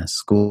be honest.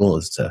 School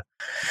is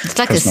it's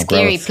like a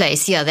scary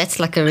place. Yeah, that's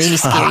like a really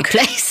scary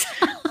place.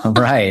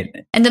 Right.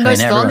 And the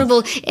most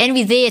vulnerable, and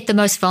we're there at the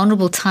most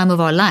vulnerable time of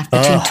our life,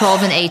 between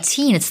 12 and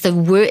 18. It's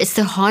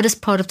the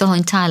hardest part of the whole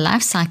entire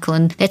life cycle.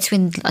 And that's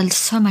when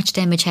so much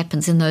damage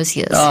happens in those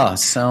years. Oh,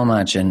 so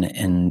much.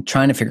 And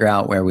trying to figure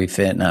out where we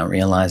fit, not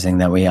realizing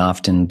that we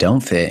often don't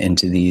fit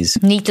into these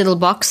neat little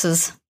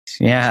boxes.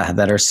 Yeah,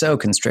 that are so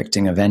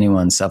constricting of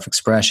anyone's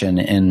self-expression.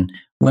 And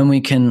when we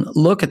can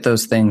look at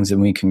those things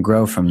and we can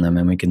grow from them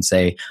and we can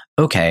say,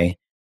 okay,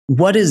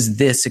 what is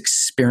this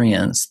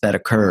experience that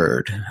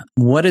occurred?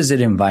 What is it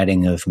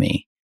inviting of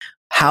me?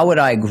 How would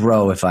I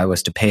grow if I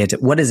was to pay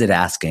it? What is it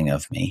asking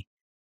of me?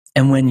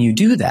 And when you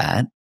do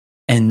that,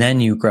 and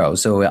then you grow.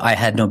 So I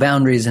had no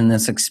boundaries in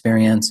this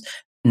experience.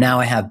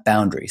 Now I have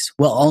boundaries.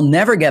 Well, I'll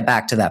never get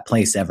back to that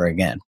place ever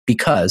again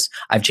because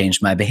I've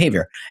changed my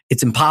behavior.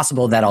 It's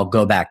impossible that I'll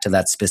go back to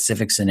that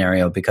specific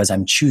scenario because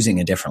I'm choosing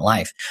a different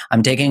life.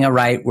 I'm taking a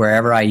right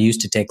wherever I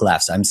used to take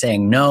lefts. I'm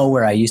saying no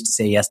where I used to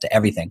say yes to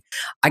everything.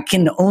 I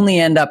can only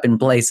end up in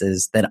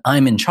places that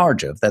I'm in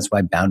charge of. That's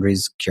why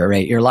boundaries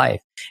curate your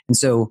life. And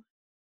so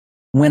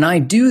when I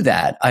do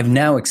that, I've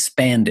now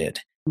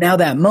expanded. Now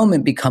that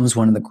moment becomes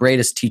one of the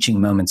greatest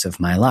teaching moments of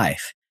my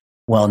life.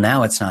 Well,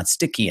 now it's not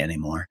sticky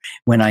anymore.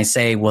 When I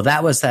say, well,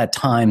 that was that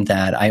time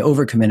that I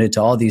overcommitted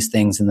to all these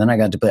things and then I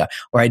got to play,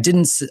 or I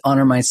didn't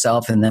honor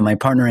myself and then my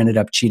partner ended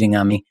up cheating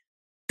on me.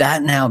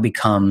 That now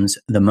becomes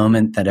the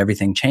moment that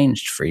everything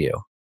changed for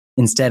you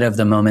instead of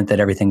the moment that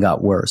everything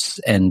got worse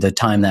and the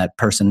time that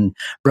person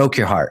broke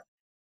your heart.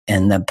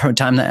 And the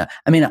time that,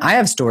 I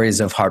have stories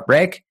of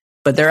heartbreak,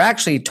 but they're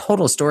actually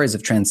total stories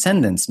of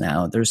transcendence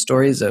now. There's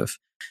stories of,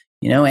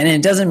 and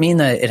it doesn't mean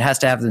that it has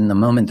to happen in the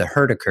moment the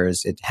hurt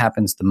occurs. It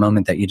happens the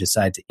moment that you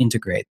decide to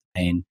integrate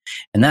the pain.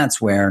 And that's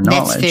where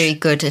knowledge... That's very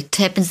good. It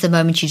happens the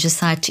moment you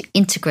decide to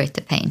integrate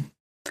the pain.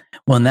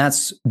 Well, and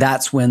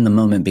that's when the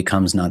moment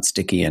becomes not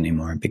sticky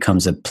anymore. It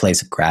becomes a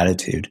place of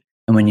gratitude.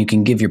 And when you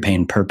can give your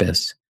pain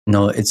purpose,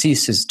 it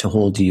ceases to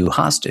hold you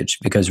hostage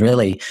because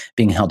really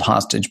being held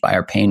hostage by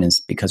our pain is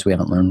because we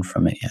haven't learned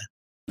from it yet.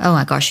 Oh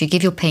my gosh, you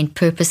give your pain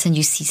purpose and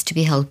you cease to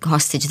be held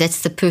hostage.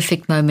 That's the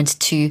perfect moment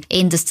to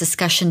end this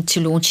discussion, to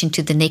launch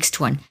into the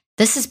next one.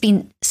 This has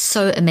been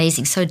so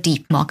amazing, so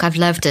deep, Mark. I've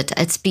loved it.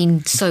 It's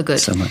been so good.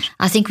 So much.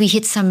 I think we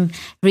hit some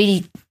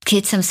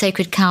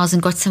sacred cows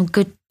and got some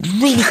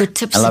really good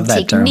tips and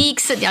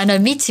techniques. I know,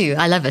 me too.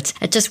 I love it.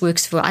 It just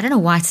works I don't know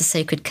why it's a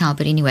sacred cow,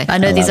 but anyway, I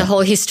know there's a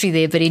whole history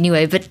there, but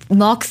anyway,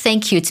 Mark,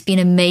 thank you. It's been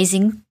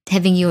amazing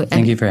having you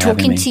and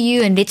talking to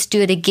you, and let's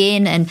do it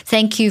again. And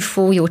thank you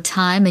for your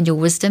time and your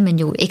wisdom and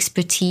your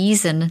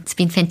expertise. And it's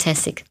been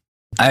fantastic.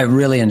 I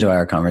really enjoy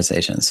our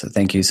conversations. So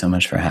thank you so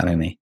much for having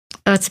me.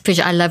 Oh, it's a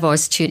pleasure. I love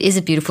ours too. It is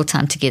a beautiful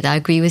time together. I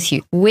agree with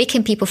you. Where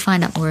can people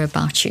find out more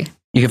about you?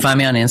 You can find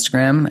me on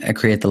Instagram at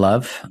Create the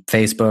Love,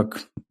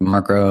 Facebook,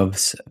 Mark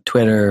Groves,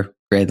 Twitter,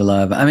 Create the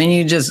Love.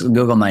 You just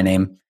Google my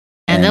name.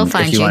 And they'll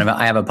find you.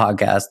 I have a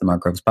podcast, the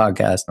Mark Groves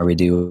Podcast, where we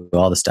do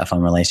all the stuff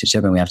on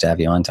relationship, and we have to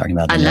have you on talking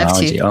about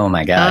numerology. Oh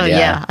my God. Oh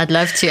yeah. I'd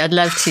love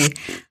to.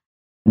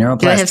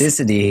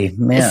 Neuroplasticity,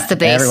 man, it's the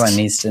best. Everyone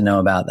needs to know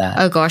about that.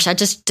 Oh gosh, I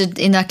just did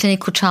in our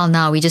clinical trial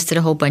now, we just did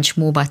a whole bunch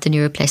more about the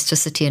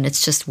neuroplasticity and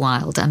it's just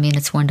wild.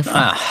 It's wonderful.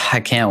 I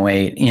can't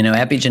wait.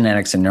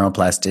 Epigenetics and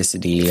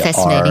neuroplasticity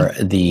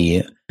are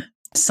the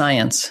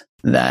science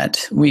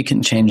that we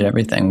can change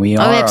everything. We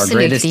are our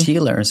greatest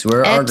healers.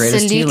 We're our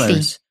greatest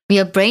healers. We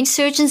are brain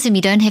surgeons and we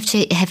don't have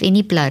to have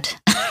any blood.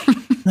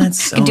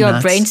 That's so You can do our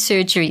nuts. brain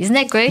surgery. Isn't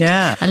that great?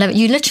 Yeah. I love it.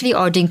 You literally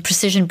are doing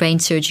precision brain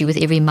surgery with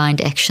every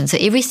mind action. So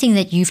everything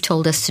that you've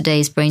told us today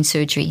is brain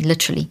surgery,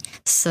 literally.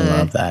 So I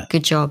love that.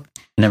 Good job.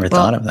 Never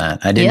thought of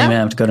that. I didn't yeah. even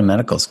have to go to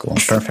medical school.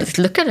 Perfect.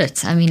 Look at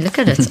it. I mean, look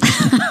at it.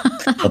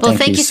 Well,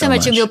 thank you so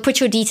much. And we'll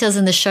put your details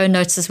in the show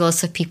notes as well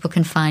so people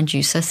can find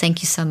you. So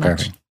thank you so much.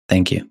 Perfect.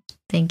 Thank you.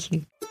 Thank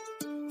you.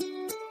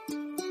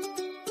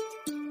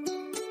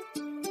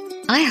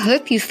 I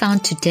hope you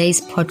found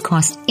today's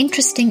podcast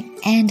interesting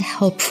and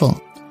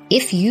helpful.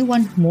 If you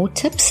want more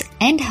tips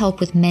and help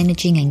with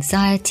managing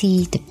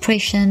anxiety,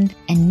 depression,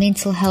 and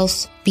mental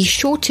health, be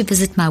sure to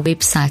visit my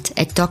website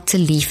at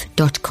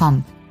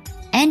drleaf.com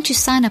and to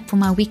sign up for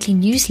my weekly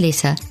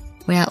newsletter,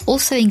 where I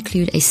also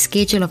include a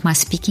schedule of my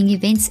speaking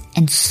events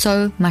and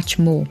so much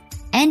more.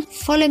 And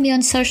follow me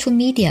on social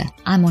media.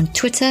 I'm on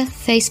Twitter,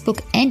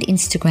 Facebook, and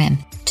Instagram.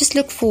 Just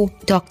look for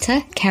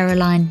Dr.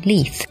 Caroline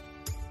Leaf.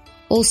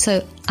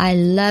 Also, I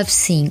love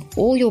seeing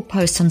all your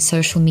posts on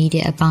social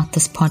media about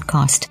this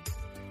podcast.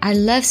 I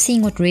love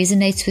seeing what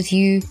resonates with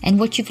you and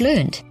what you've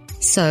learned.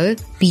 So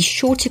be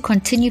sure to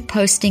continue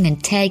posting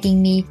and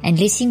tagging me and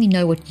letting me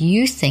know what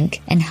you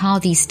think and how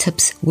these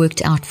tips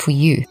worked out for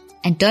you.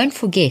 And don't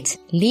forget,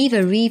 leave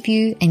a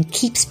review and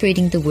keep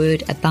spreading the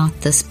word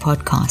about this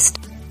podcast.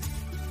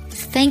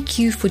 Thank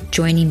you for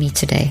joining me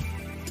today.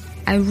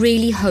 I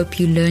really hope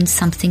you learned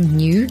something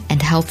new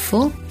and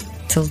helpful.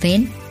 Till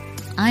then,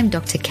 I'm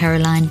Dr.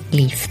 Caroline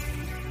Leaf.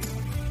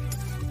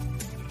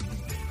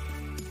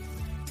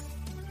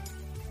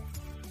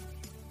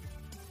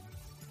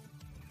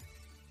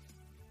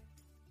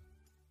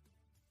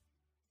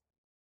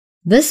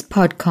 This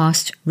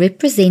podcast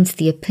represents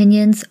the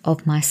opinions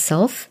of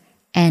myself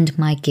and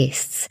my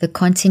guests. The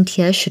content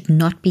here should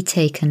not be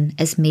taken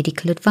as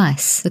medical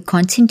advice. The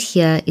content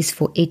here is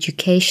for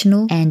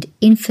educational and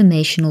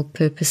informational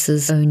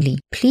purposes only.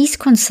 Please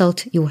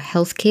consult your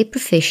healthcare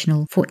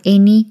professional for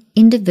any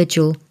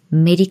individual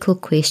medical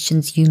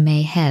questions you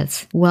may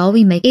have. While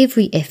we make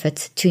every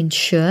effort to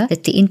ensure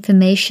that the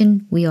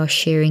information we are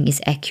sharing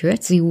is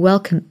accurate, we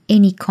welcome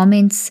any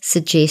comments,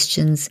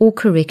 suggestions, or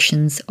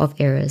corrections of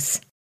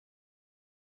errors.